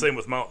 And same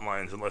with mountain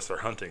lions, unless they're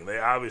hunting. They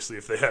obviously,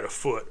 if they had a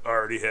foot,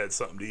 already had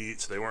something to eat,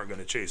 so they weren't going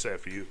to chase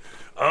after you.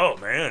 Oh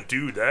man,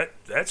 dude,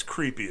 that's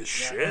creepy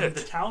as Yeah, and the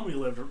shit. town we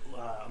lived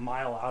a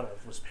mile out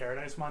of was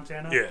Paradise,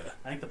 Montana. Yeah.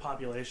 I think the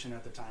population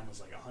at the time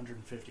was like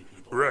 150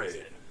 people. Right. That was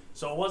it.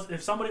 So it was,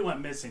 if somebody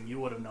went missing, you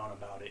would have known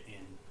about it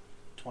in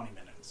 20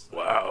 minutes.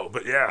 Wow,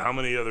 but yeah, how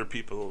many other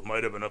people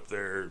might have been up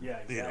there, Yeah,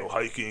 exactly.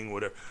 hiking,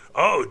 whatever?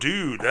 Oh,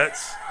 dude,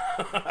 that's.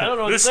 I don't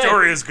know. This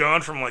story has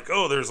gone from like,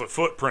 oh, there's a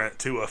footprint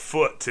to a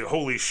foot to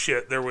holy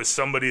shit, there was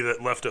somebody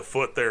that left a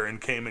foot there and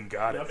came and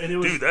got Yep, it. and it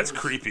was, Dude, that's it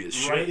was creepy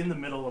as right shit. in the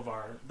middle of the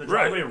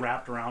Right. driveway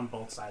wrapped around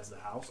both sides of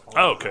the house. All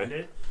Oh, okay. around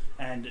it,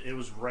 and it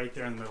was right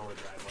there in the middle of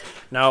the driveway.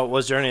 Now,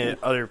 was there any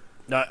other?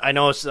 Now, I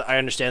know I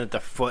understand that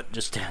the foot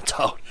just stands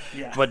out.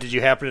 Yeah. But did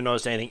you happen to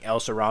notice anything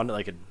else around it,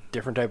 like a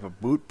different type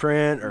of boot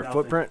print or Nothing.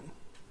 footprint?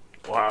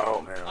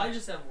 Wow, man. I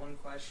just have one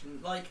question.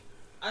 Like,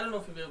 I don't know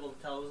if you'll be able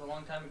to tell. It was a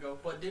long time ago.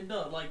 But did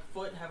the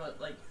foot have a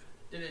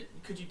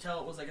could you tell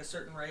it was like a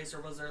certain race,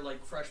 or was there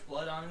like fresh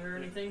blood on it or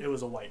anything? It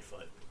was a white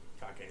foot,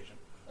 Caucasian.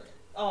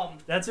 Okay.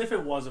 That's if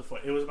it was a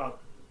foot. It was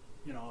about,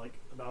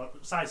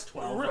 about size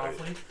 12 Right.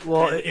 roughly.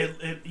 Well, And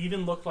it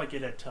even looked like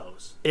it had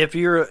toes. If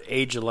you're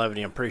age 11,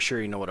 I'm pretty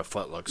sure you know what a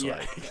foot looks Yeah,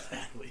 like.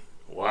 exactly.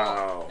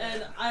 Wow.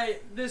 And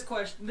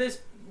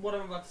what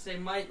I'm about to say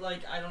might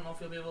I don't know if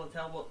you'll be able to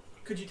tell. But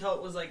could you tell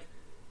it was like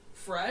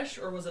fresh,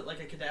 or was it like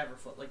a cadaver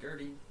foot, like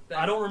already?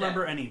 I don't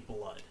remember any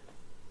blood.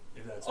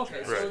 If that's Okay,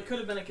 true. so Right. it could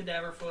have been a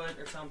cadaver foot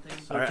or something.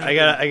 All right, I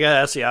gotta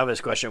ask the obvious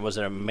question: was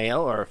it a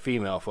male or a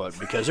female foot?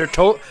 Because they're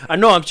I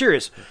know, I'm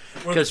serious.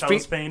 Were the Because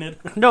toes painted?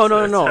 No.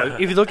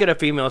 If you look at a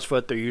female's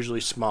foot, they're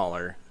usually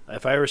smaller.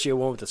 If I ever see a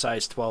woman with a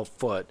size 12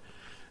 foot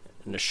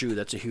in a shoe,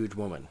 that's a huge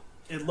woman.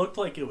 It looked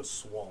like it was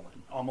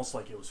swollen, almost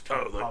like it was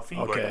kind of puffy.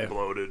 Okay. Like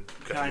bloated,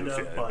 Kind of,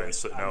 yeah, but been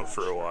sitting I'm out not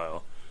for a sure.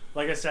 while.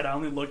 Like I said, I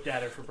only looked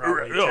at it for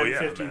probably Oh, 10, yeah,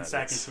 15 man,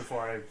 seconds it's-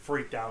 before I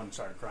freaked out and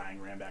started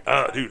crying, ran back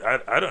Oh, inside. dude,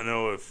 I don't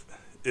know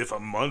if a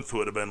month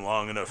would have been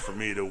long enough for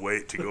me to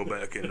wait to go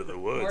back into the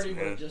woods, Marty would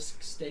man. have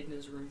just stayed in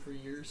his room for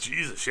years.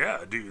 Jesus,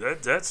 yeah,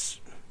 dude, that's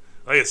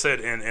like I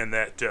said, and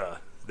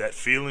that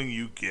feeling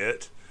you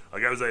get.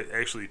 Like I was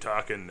actually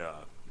talking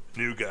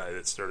new guy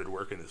that started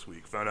working this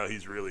week. Found out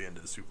he's really into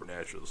the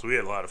supernatural, so we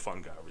had a lot of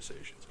fun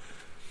conversations.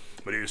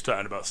 But he was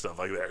talking about stuff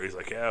like that. He's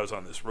like, yeah, I was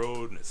on this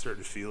road and it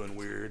started feeling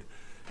weird.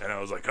 And I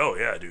was like, oh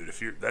yeah, dude,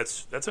 if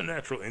that's a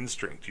natural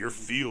instinct. You're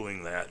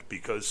feeling that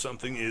because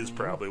something is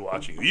probably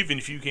watching you. Even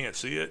if you can't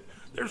see it,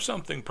 there's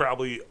something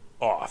probably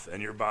off,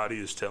 and your body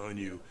is telling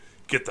you,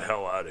 get the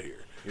hell out of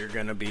here. You're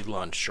gonna be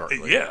lunch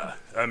shortly. Yeah,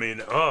 I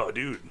mean, oh,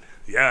 dude,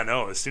 yeah,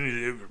 no. As soon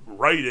as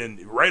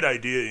right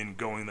idea in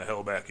going the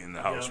hell back in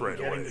the house right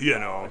getting away, the you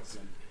know. dogs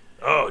and-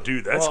 Oh,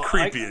 dude, that's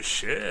creepy as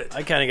shit.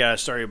 I kind of got a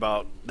story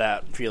about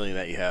that feeling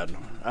that you had.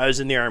 I was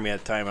in the Army at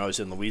the time. I was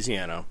in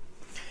Louisiana.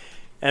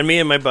 And me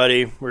and my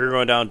buddy, we were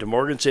going down to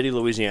Morgan City,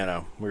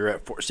 Louisiana. We were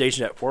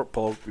stationed at Fort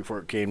Polk before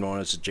it became known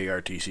as the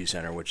JRTC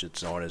Center, which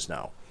it's known as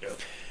now. Yep.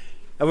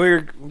 And we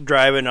were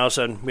driving, and all of a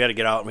sudden, we had to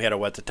get out, and we had to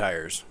wet the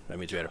tires. That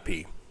means we had to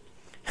pee.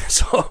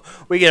 So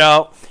we get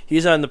out.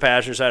 He's on the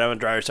passenger side. I'm on the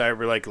driver's side.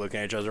 We're like looking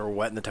at each other. We're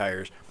wetting the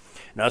tires.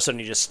 And all of a sudden,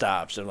 he just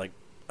stops. And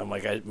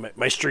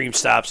my stream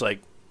stops,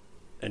 like,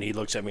 and he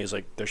looks at me. He's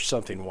like, "There's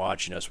something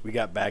watching us." We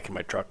got back in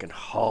my truck and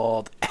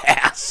hauled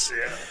ass.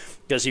 Yeah.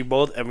 Because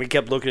we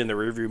kept looking in the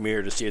rearview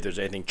mirror to see if there's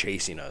anything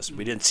chasing us.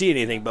 We didn't see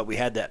anything, but we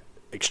had that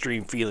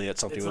extreme feeling that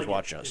something was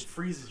watching us. It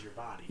freezes your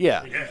body.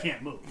 Yeah. Like, you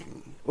can't move.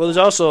 Well,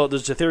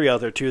 there's a theory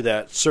out there too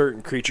that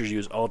certain creatures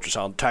use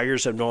ultrasound.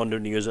 Tigers have known to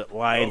use it.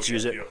 Lions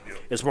use it. Yep.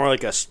 It's more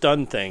like a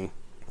stun thing.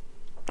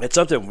 It's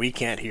something we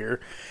can't hear.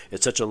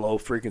 It's such a low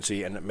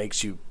frequency, and it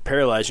makes you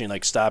paralyzed. And you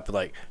like stop,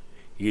 like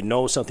you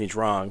know something's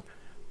wrong,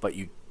 but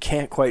you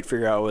can't quite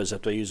figure out what it is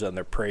if they use it on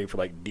their prey for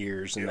like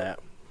deers and that.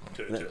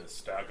 To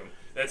stalk them.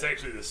 That's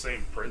actually the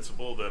same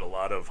principle that a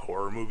lot of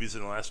horror movies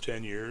in the last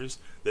 10 years,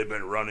 they've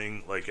been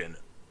running like an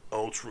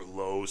ultra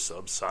low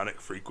subsonic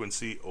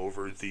frequency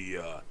over the,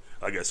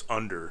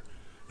 under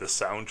the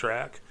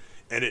soundtrack,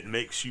 and it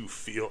makes you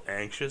feel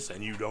anxious,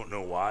 and you don't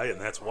know why, and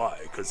that's why,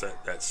 because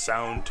that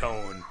sound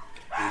tone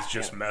is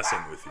just messing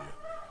with you.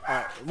 All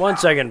right, 1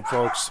 second,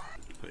 folks.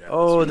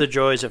 Yeah, the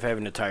joys of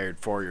having a tired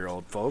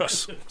 4-year-old,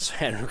 folks,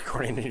 and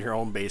recording in your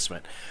own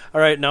basement.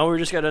 All right, now we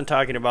just got done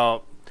talking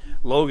about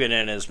Logan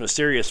and his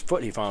mysterious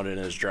foot he found in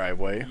his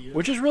driveway,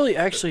 which is really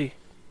actually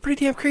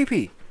pretty damn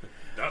creepy.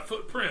 Not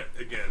footprint,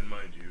 again,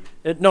 mind you.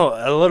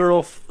 A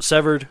literal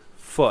severed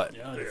foot.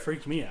 Yeah, it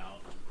freaked me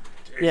out.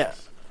 Yeah.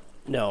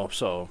 No,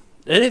 so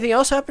anything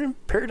else happen in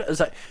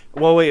Paradise?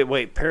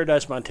 Wait,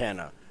 Paradise,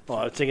 Montana. Well,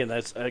 I'm thinking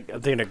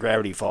of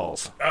Gravity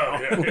Falls. Oh,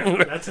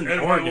 yeah. That's in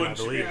And why Oregon, I wouldn't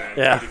you believe. be that?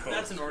 Yeah. Pretty close.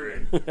 That's in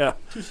Oregon. Yeah.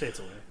 2 states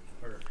away.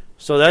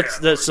 So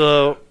that's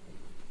so.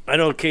 I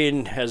know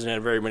Caden hasn't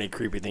had very many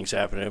creepy things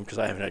happen to him because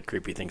I haven't had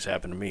creepy things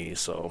happen to me.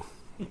 So.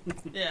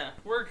 Yeah,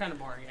 we're kind of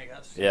boring, I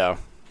guess. Yeah,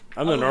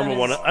 I'm the Other normal than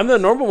one. his- I'm the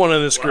normal one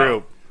in this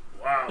group.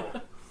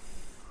 Wow.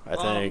 I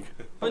think.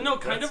 But no,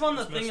 kind of on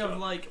the That's thing messed of up.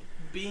 like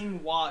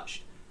being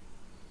watched.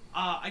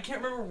 I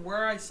can't remember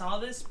where I saw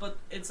this, but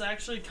it's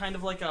actually kind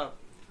of like a,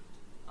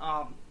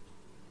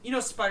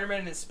 Spider-Man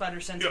and his spider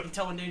sense. You Yep. can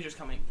tell when danger's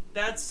coming.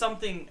 That's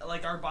something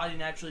like our body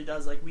naturally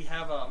does. Like we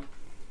have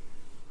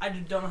I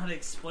don't know how to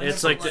explain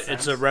It's it. like but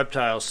it's a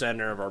reptile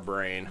center of our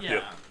brain. yeah.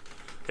 Yep.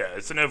 Yeah,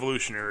 it's an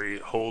evolutionary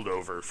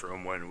holdover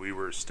from when we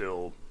were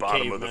still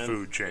bottom of the Cavemen.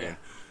 food chain.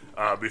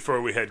 Before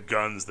we had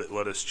guns that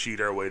let us cheat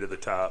our way to the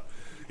top,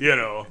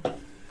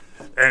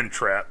 and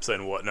traps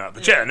and whatnot.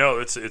 But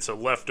it's a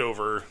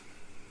leftover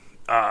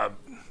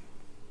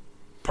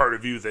part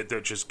of you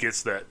that just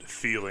gets that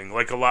feeling.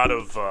 Like a lot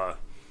of,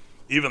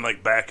 even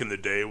like back in the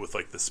day with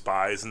like the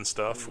spies and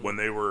stuff, when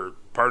they were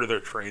part of their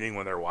training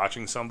when they're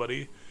watching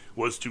somebody,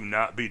 was to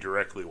not be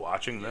directly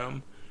watching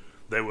them.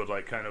 They would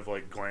like kind of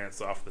like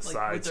glance off the Like,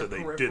 side with so their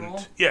they peripheral?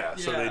 didn't.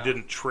 So they Yeah.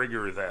 didn't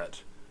trigger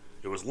that.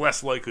 It was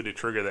less likely to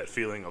trigger that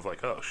feeling of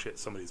like, oh shit,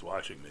 somebody's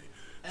watching me,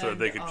 so that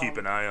And, they could keep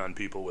an eye on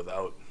people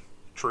without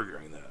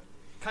triggering that.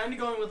 Kind of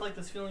going with like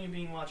this feeling of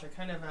being watched. I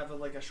kind of have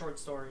like a short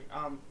story.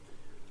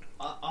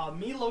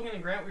 Me, Logan,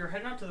 and Grant, we were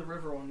heading out to the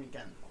river one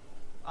weekend,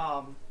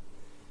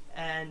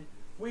 and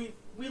we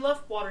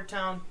left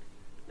Watertown.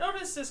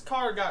 Noticed this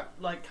car got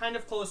like kind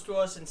of close to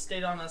us and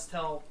stayed on us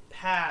till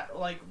Pat.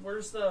 Like,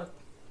 where's the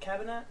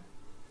cabin at?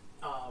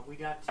 We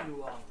got to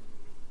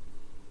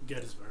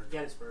Gettysburg.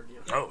 Gettysburg.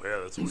 Yeah. Oh yeah,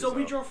 that's what So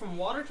we drove from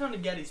Watertown to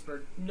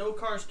Gettysburg. No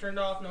cars turned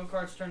off.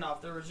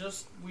 There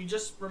was we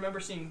just remember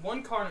seeing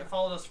one car and it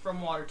followed us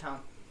from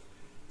Watertown.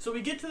 So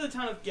we get to the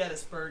town of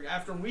Gettysburg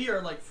after we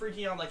are like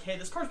freaking out, like, hey,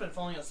 this car's been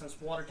following us since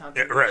Watertown.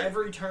 Yeah, right.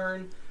 Every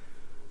turn.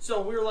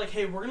 So we were like,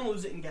 hey, we're gonna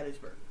lose it in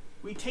Gettysburg.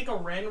 We take a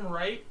random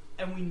right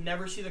and we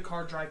never see the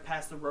car drive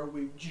past the road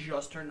we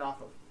just turned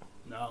off of.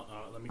 No,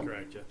 let me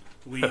correct you.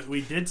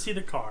 We did see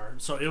the car,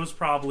 so it was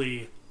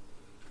probably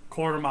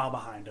quarter mile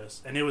behind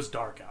us, and it was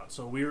dark out.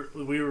 So we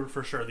were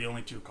for sure the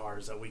only 2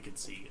 cars that we could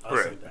see, us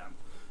Right. and them,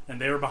 and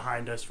they were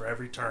behind us for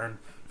every turn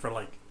for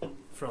like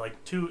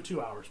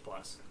 2 hours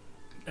plus.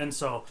 And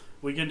so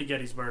we get into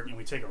Gettysburg and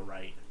we take a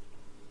right,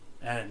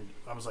 and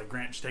I was like,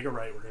 Grant, just take a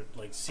right. We're gonna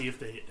like see if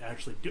they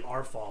actually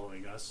are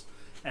following us.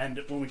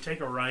 And when we take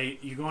a right,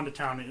 you go into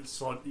town and you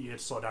get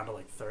to slow down to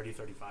like 30,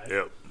 35.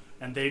 Yep.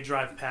 And they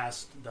drive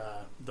past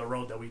the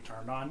road that we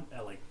turned on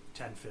at like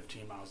 10,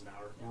 15 miles an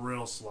hour,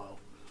 real slow,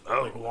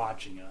 Oh. like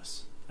watching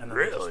us. And then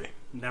we Really? just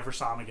never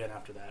saw them again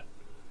after that.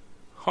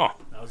 Huh.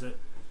 That was it.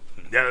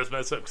 Yeah, that's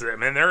messed up. Cause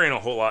man, there ain't a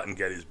whole lot in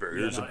Gettysburg.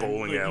 Yeah, There's no, a and,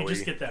 bowling like, alley. You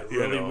just get that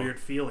you really know. weird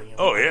feeling. And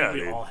Oh, I think yeah, we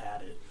dude. all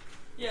had it.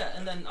 Yeah,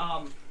 and then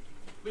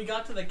we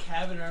got to the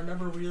cabin and I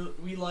remember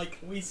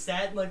we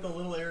sat in like the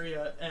little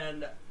area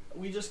and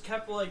we just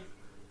kept like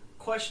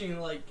questioning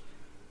like,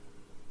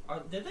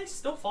 did they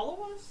still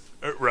follow us?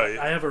 Right.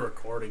 I have a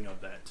recording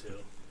of that too.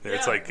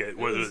 It's like,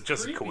 was it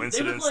just a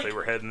coincidence they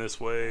were heading this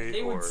way?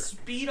 They would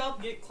speed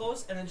up, get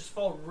close, and then just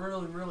fall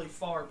really, really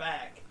far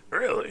back.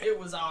 Really? It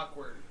was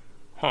awkward.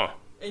 Huh.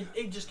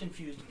 It just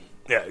confused me.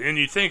 Yeah, and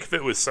you'd think if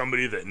it was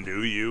somebody that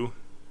knew you,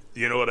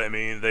 you know what I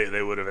mean?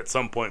 They would have at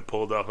some point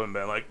pulled up and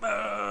been like,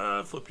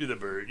 flip you the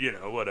bird,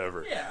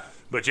 whatever. Yeah.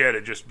 But yeah,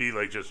 to just be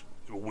like, just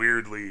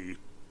weirdly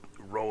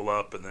roll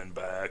up and then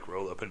back,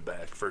 roll up and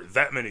back for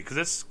that many, because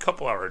it's a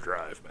couple hour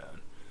drive,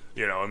 man.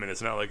 I mean,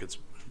 it's not like it's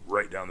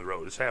right down the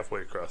road. It's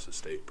halfway across the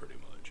state, pretty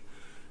much,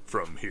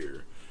 from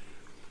here.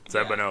 So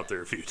I've been out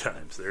there a few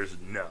times. There's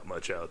not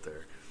much out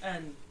there.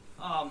 And,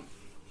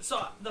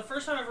 so the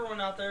first time I ever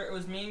went out there, it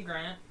was me and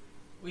Grant.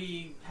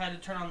 We had to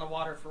turn on the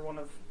water for one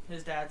of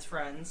his dad's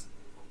friends.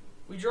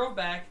 We drove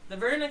back. The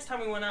very next time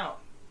we went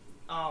out,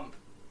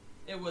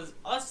 it was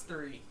us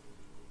three.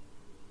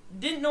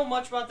 Didn't know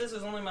much about this. It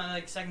was only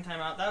my second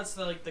time out. That's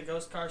the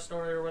ghost car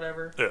story or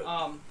whatever. Yeah.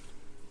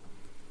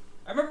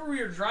 I remember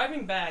we were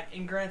driving back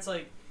and Grant's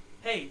like,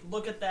 "Hey,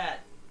 look at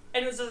that,"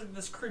 and it was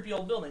this creepy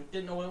old building.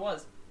 Didn't know what it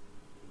was.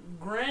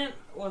 Grant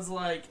was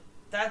like,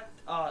 "That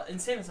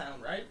insane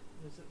asylum, right?"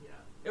 Yeah.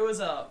 It was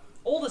a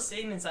old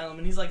insane asylum,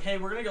 and he's like, "Hey,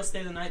 we're gonna go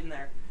stay the night in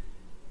there."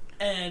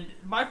 And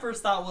my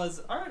first thought was,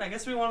 "All right, I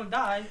guess we want to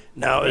die."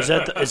 Now, are you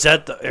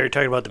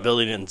talking about the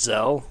building in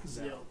Zell?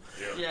 Zell.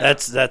 Yeah.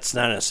 That's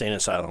not an insane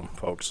asylum,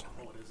 folks.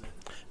 What is it?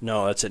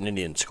 No, that's an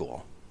Indian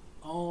school.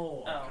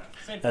 Oh, okay.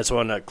 Same That's the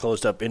one that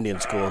closed up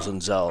Indian schools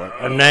in Zell.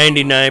 I'm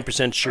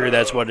 99% sure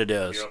that's what it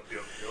is.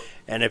 Yep.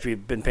 And if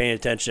you've been paying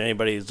attention,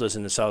 anybody who's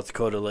listening to South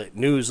Dakota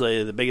news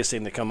lately, the biggest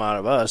thing that come out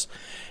of us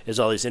is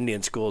all these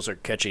Indian schools are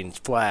catching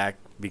flack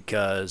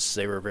because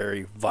they were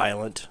very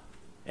violent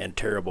and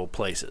terrible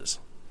places.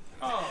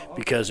 Oh, okay.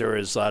 Because there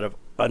was a lot of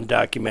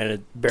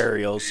undocumented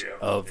burials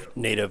of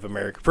Native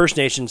American, First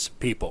Nations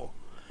people.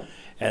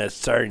 And it's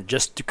starting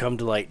just to come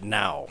to light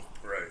now.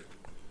 Right.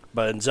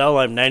 But in Zell,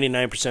 I'm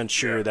 99%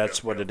 sure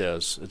that's what it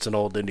is. It's an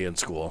old Indian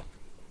school.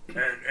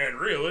 And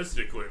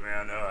realistically,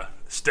 man,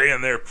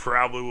 staying there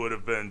probably would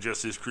have been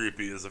just as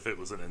creepy as if it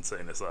was an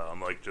insane asylum.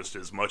 Like, just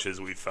as much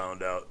as we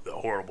found out the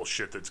horrible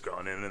shit that's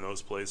gone in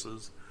those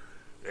places.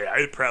 Yeah,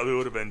 it probably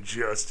would have been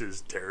just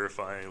as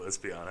terrifying, let's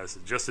be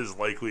honest. Just as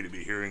likely to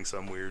be hearing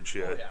some weird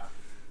shit. Oh,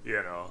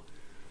 yeah.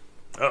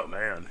 Oh,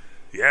 man.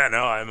 Yeah,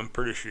 no, I'm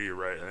pretty sure you're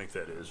right. I think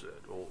that is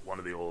one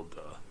of the old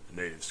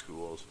native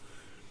schools.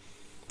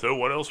 So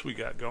what else we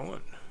got going?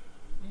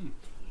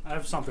 I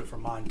have something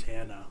from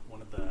Montana,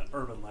 one of the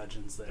urban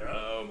legends there.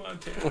 Oh,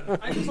 Montana.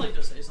 I'd just like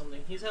to say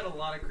something. He's had a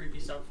lot of creepy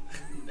stuff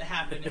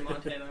happen in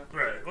Montana.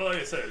 Right. Well, like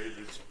I said,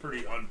 it's a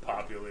pretty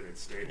unpopulated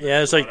state.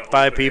 Yeah, it's like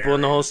 5 people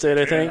in the whole state,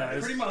 I think. Yeah,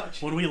 Pretty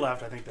much. When we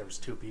left, I think there was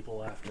 2 people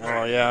left.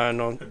 Oh, yeah, I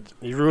know.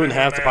 You ruined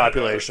half the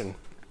population.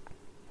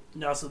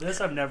 No, so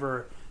this I've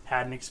never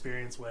had an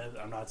experience with.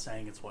 I'm not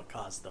saying it's what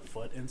caused the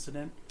foot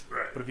incident.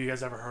 Right. But have you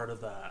guys ever heard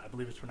of I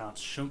believe it's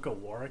pronounced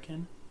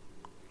Shunka-Warakin?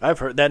 I've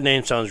heard that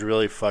name sounds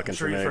really fucking I'm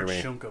sure you've familiar to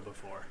heard me. Shunka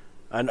before.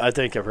 I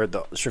think I've heard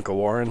the Shunka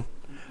Warren.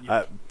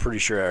 Yeah. I'm pretty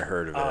sure I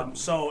heard of it.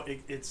 So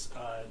it's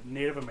a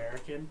Native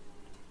American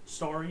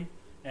story,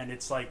 and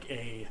it's like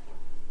they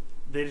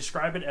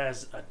describe it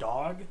as a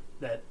dog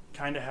that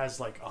kind of has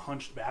like a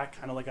hunched back,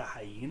 kind of like a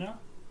hyena,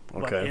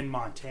 but Okay. in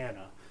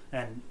Montana.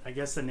 And I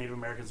guess the Native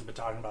Americans have been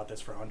talking about this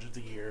for hundreds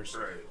of years,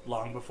 Right.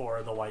 long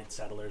before the white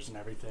settlers and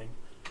everything.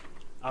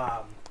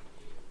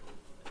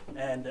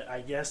 And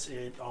I guess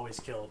it always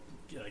killed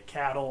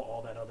cattle,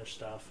 all that other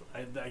stuff.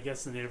 I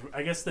guess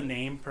the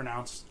name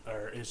pronounced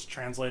or is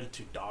translated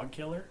to dog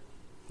killer.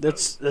 That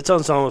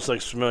sounds almost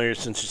like familiar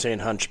since you're saying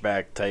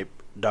hunchback type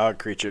dog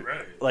creature.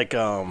 Right. Like,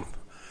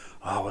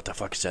 what the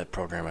fuck is that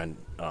program?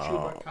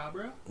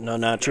 Chupacabra? No,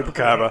 not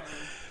Chupacabra.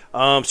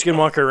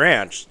 Skinwalker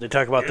Ranch. They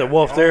talk about the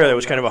wolf there that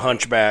was kind of a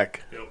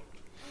hunchback. Yep.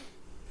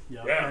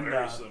 Yeah, and,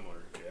 very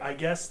similar. Yeah. I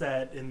guess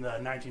that in the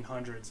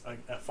 1900s,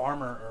 a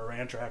farmer or a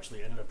rancher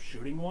actually ended up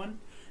shooting one,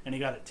 and he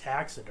got it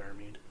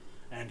taxidermied,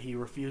 and he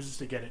refuses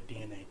to get it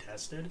DNA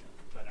tested.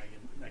 But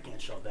I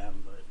can't show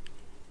them. But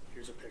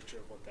here's a picture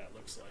of what that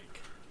looks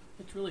like.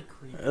 It's really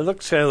creepy. It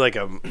looks kind of like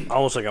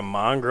almost like a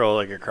mongrel,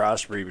 like a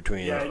crossbreed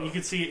between. Yeah, and you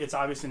can see it's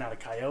obviously not a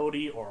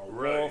coyote or a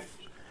Right. wolf.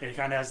 It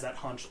kind of has that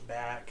hunched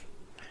back,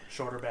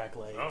 shorter back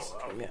legs. Oh,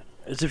 wow. Yeah.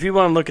 It's, if you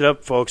want to look it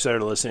up, folks that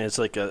are listening, it's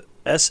like a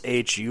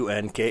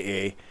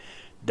SHUNKAWARAKIN.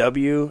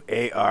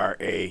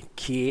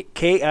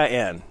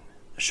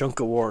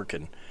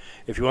 Shunka-Warakin.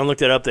 If you want to look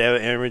that up, they have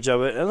an image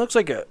of it. And it looks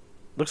like a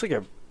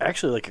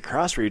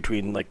crossbreed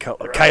between like a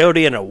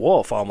coyote and a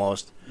wolf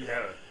almost.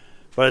 Yeah.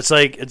 But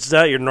it's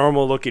not your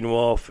normal looking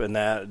wolf, and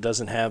that it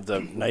doesn't have the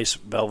nice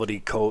velvety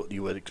coat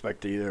you would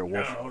expect either a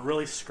wolf.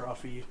 Really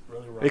scruffy,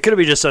 really rough. It could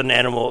be just an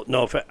animal.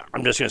 No,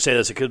 I'm just going to say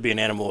this. It could be an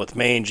animal with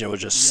mange and it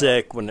was just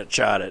sick when it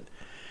shot it.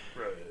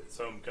 Right.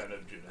 Some kind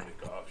of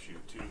genetic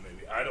offshoot, too,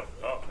 maybe. I don't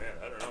know.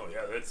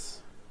 Yeah,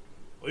 that's...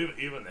 Well,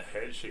 even the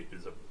head shape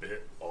is a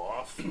bit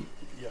off.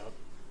 Yeah.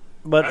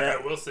 But I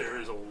will say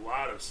there's a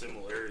lot of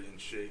similarity in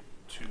shape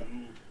to...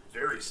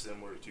 Very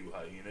similar to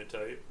hyena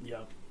type.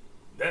 Yep.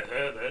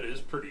 That is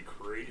pretty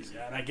crazy.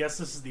 Yeah, and I guess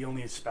this is the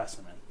only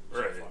specimen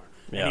so Right. far.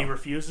 Yeah. And he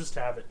refuses to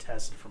have it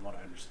tested, from what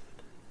I understand.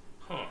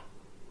 Huh.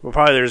 Well,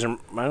 probably I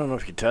don't know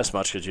if you can test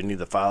much because you need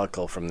the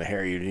follicle from the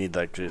hair. You need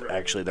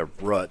actually the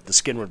root. The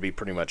skin would be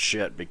pretty much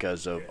shit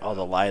because of all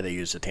the lye they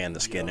use to tan the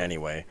skin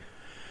anyway.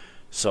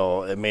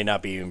 So it may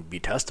not even be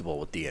testable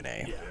with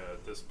DNA. Yeah.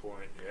 At this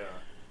point, yeah.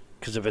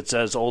 Because if it's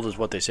as old as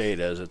what they say it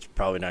is, it's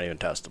probably not even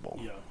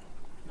testable.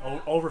 Yeah.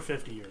 Over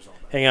 50 years old.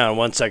 Hang on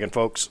 1 second,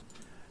 folks.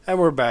 And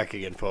we're back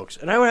again, folks.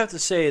 And I would have to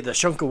say the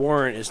Shunka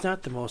Warren is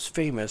not the most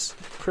famous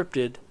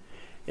cryptid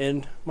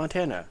in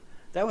Montana.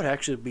 That would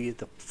actually be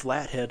the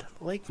Flathead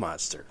Lake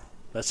Monster.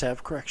 Let's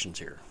have corrections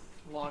here.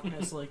 Loch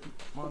Ness Lake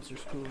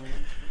Monster's cool.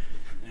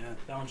 Yeah,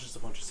 that one's just a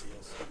bunch of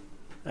seals.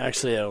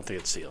 Actually, I don't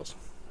think it's seals.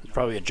 It's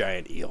probably a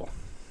giant eel.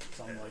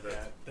 Something like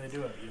that. They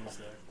do have eels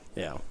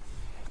there. Yeah.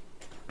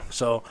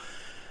 So,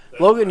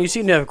 Logan, you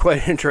seem to have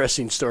quite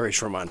interesting stories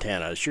from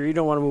Montana. Sure you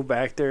don't want to move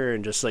back there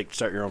and just, like,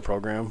 start your own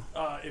program?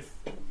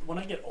 When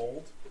I get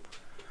old,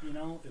 in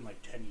like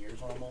 10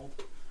 years when I'm old,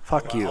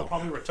 Fuck you. I'll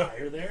probably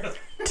retire there.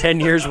 10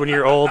 years when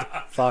you're old?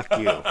 Fuck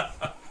you.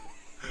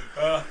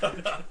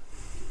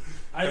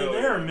 Either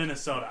there or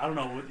Minnesota. I don't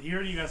know.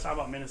 Hearing you guys talk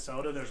about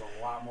Minnesota, there's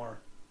a lot more.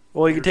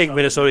 Well, you can take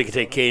Minnesota, you can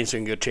take Kane, so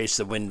you can go chase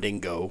the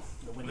Wendigo.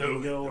 The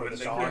Wendigo or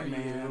the Wendigo.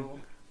 Dogman.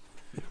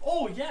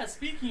 Oh yeah,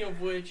 speaking of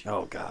which,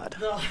 Oh, God.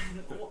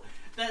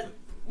 that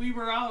we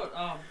were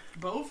out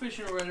bow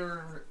fishing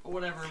or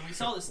whatever. We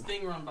saw this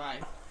thing run by,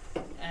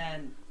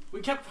 and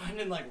we kept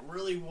finding like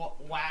really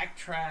whack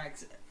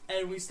tracks,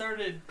 and we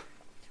started.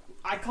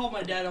 I called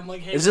my dad. I'm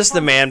like, "Hey, Is this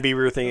the man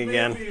beaver thing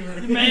again?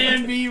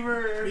 Man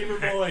beaver, Beaver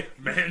boy.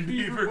 Man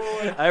beaver.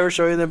 boy." I ever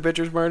show you them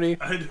pictures, Marty?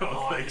 I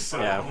don't think so.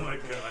 Yeah. Oh my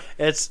god.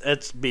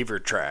 It's beaver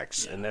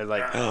tracks, and they're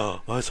like,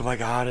 oh my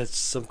God, it's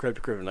some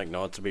cryptocryptid. Like,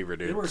 no, it's a beaver,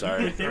 They dude. were,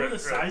 Sorry. they were the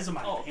size of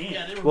my Oh hand.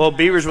 yeah, they were. Well, massive.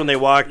 beavers when they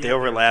walk, they Yeah,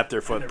 overlap their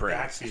and their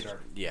footprints. back feet are,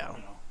 Yeah.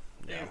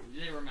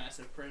 They were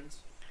massive prints.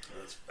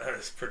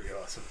 That's pretty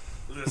awesome.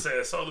 I was gonna say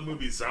I saw the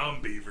movie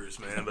Zombievers,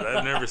 man, but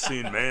I've never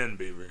seen Man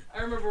Beaver.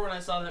 I remember when I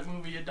saw that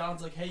movie, and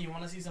Don's like, "Hey, you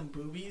want to see some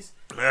boobies?"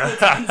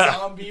 It's on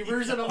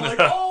Zombievers, and I'm like,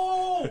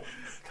 "Oh!"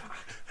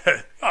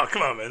 Oh,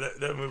 come on, man.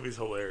 That movie's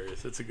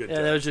hilarious. It's a good Yeah,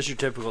 time. that was just your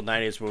typical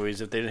 90s movies.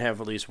 If they didn't have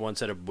at least one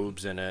set of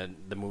boobs in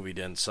it, the movie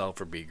didn't sell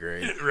for B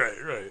grade.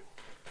 Right.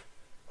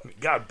 I mean,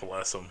 God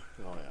bless them.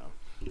 Oh,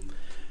 yeah.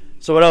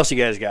 So what else you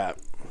guys got?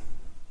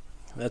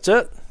 That's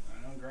it?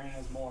 I know Grant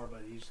has more,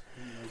 but he's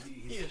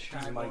He's a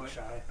shy mic boy.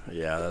 shy.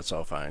 Yeah, that's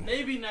all fine.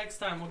 Maybe next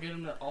time we'll get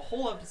him a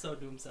whole episode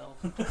to himself.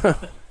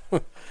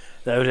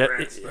 That would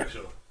Grant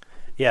special.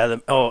 yeah.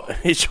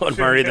 He's showing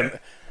Marty the.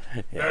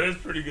 That is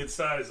pretty good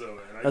size, though,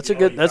 man. That's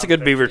a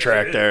good beaver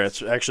track It there.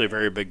 is. It's actually a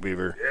very big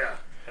beaver. Yeah.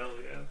 Hell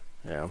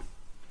yeah. Yeah.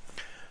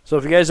 So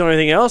if you guys know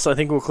anything else, I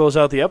think we'll close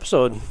out the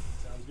episode.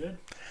 Sounds good.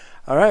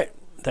 All right.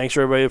 Thanks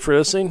for everybody for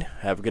listening.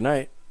 Have a good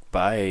night.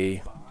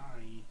 Bye. Bye.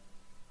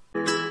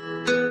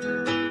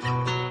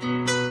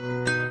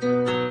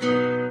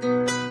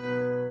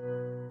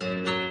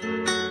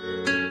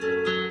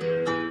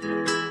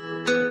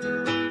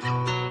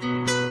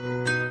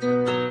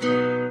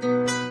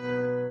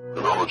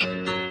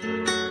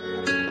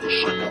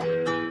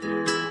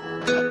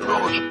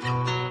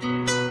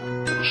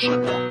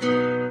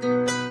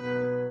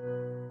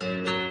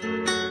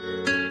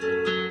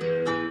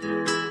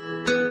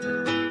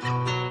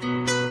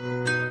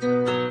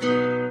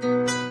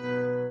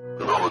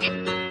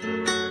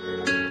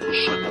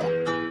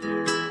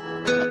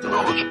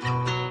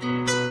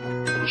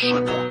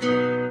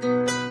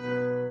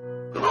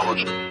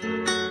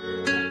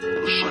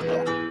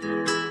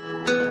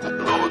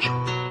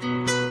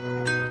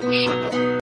 Knowledge.